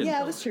started.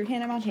 Yeah, that's true.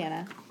 Hannah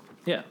Montana.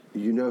 Yeah.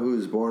 You know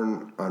who's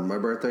born on my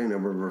birthday,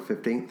 November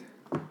 15th?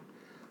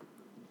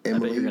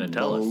 Emily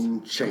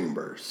Bone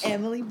Chambers.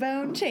 Emily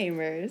Bone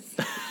Chambers.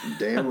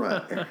 Damn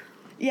right.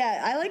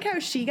 Yeah, I like how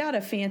she got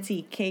a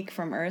fancy cake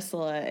from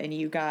Ursula and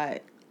you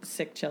got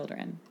sick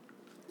children.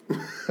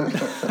 It's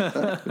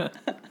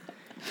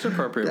an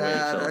appropriate way to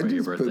celebrate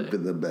your birthday. I just pooped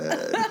in the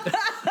bed.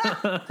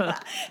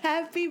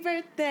 Happy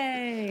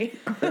birthday.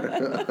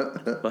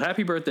 Well,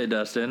 happy birthday,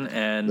 Dustin.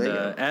 And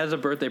as a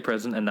birthday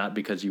present, and not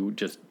because you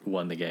just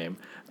won the game,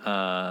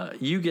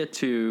 you get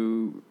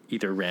to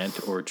either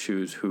rant or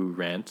choose who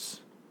rants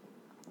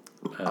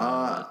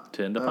to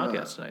end the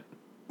podcast tonight.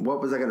 What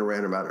was I going to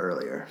rant about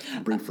earlier?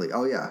 Briefly.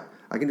 Oh, yeah.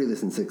 I can do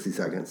this in 60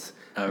 seconds.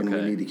 Okay. And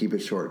we need to keep it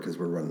short because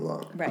we're running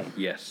long. Right.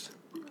 Yes.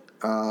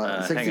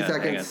 60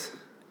 seconds.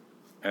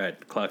 All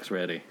right. Clock's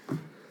ready.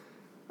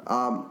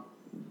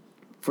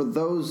 For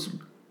those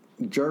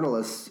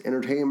journalists,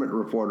 entertainment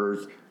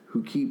reporters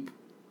who keep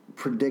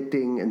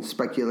predicting and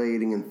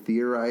speculating and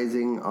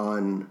theorizing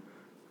on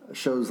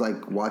shows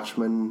like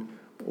Watchmen,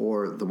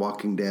 or The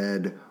Walking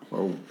Dead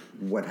or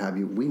what have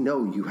you, we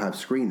know you have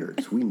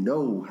screeners. We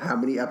know how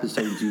many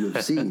episodes you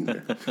have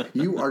seen.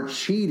 You are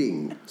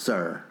cheating,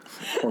 sir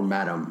or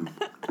madam.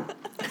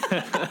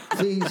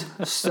 Please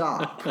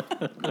stop.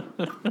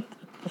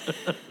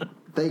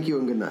 Thank you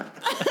and good night.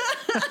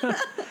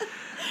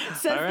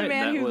 Says the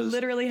man who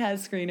literally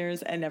has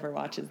screeners and never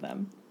watches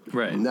them.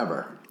 Right.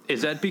 Never.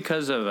 Is that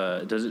because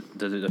of does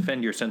it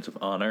offend your sense of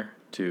honor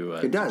to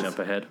jump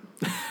ahead?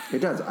 It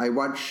does. I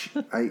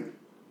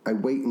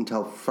wait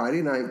until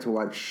Friday night to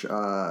watch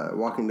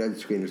Walking Dead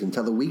screeners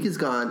until the week is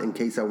gone in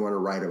case I want to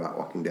write about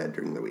Walking Dead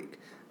during the week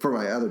for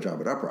my other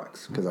job at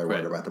Uprocks because I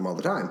write about them all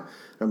the time.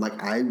 And I'm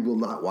like, I will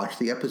not watch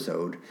the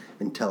episode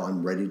until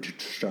I'm ready to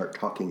start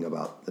talking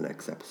about the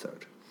next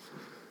episode.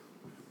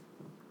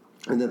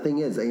 And the thing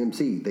is,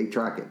 AMC, they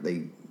track it.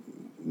 They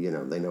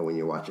know when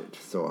you watch it.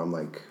 So I'm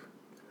like,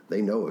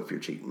 they know if you're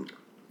cheating.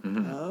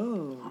 Mm-hmm.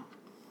 Oh.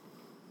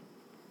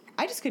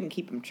 I just couldn't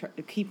keep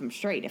them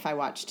straight if I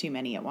watched too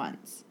many at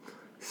once.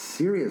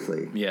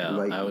 Seriously? Yeah,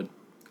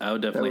 I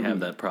would definitely have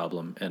that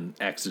problem and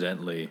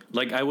accidentally,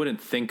 like, I wouldn't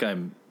think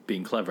I'm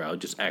being clever. I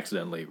would just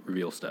accidentally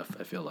reveal stuff,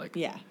 I feel like.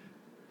 Yeah.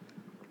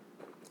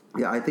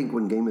 Yeah, I think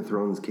when Game of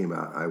Thrones came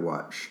out, I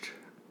watched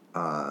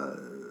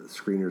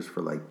screeners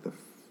for like the...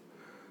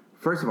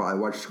 First of all, I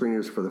watched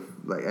screeners for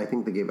I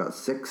think they gave out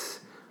 6.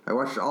 I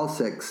watched all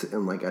 6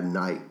 in like a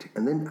night.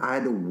 And then I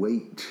had to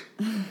wait.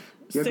 You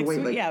have to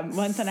wait like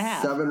month and a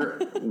half.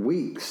 7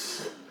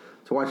 weeks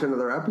to watch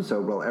another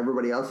episode while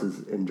everybody else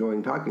is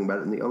enjoying talking about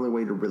it. And the only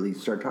way to really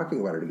start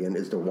talking about it again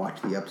is to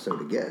watch the episode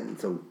again.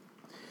 So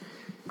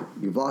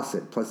you've lost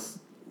it. Plus,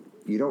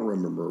 you don't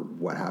remember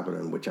what happened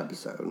in which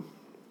episode.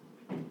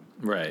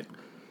 Right.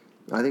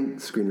 I think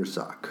screeners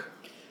suck,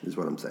 is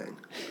what I'm saying.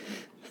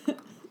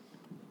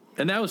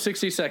 And that was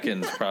 60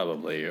 seconds,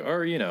 probably.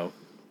 Or,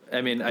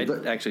 I mean, I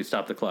actually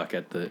stopped the clock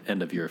at the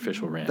end of your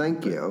official rant.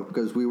 Thank you,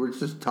 because we were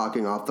just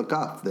talking off the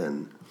cuff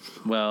then.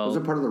 Well, was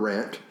it part of the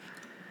rant?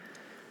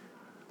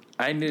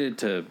 I needed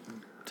to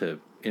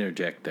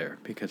interject there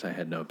because I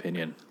had no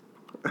opinion.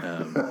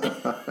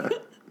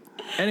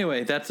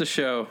 Anyway, that's the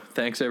show.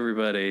 Thanks,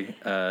 everybody.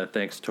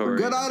 Thanks, Tori.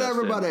 Good night, Dustin,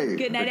 everybody.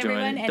 Good night,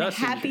 everyone, and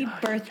Dustin, happy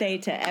birthday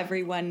to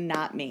everyone,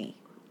 not me.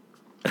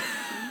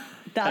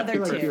 The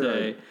other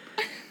two.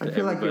 I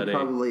feel like you're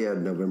probably a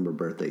November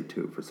birthday,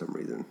 too, for some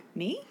reason.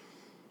 Me?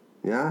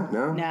 Yeah?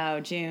 No? No,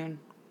 June.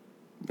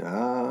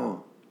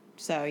 Oh.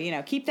 So,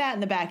 keep that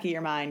in the back of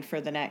your mind for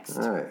the next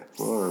All right.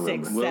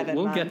 6, 7 months.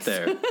 We'll get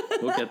there.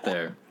 We'll get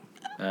there.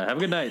 Have a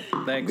good night.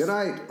 Thanks. Good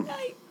night. Good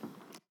night.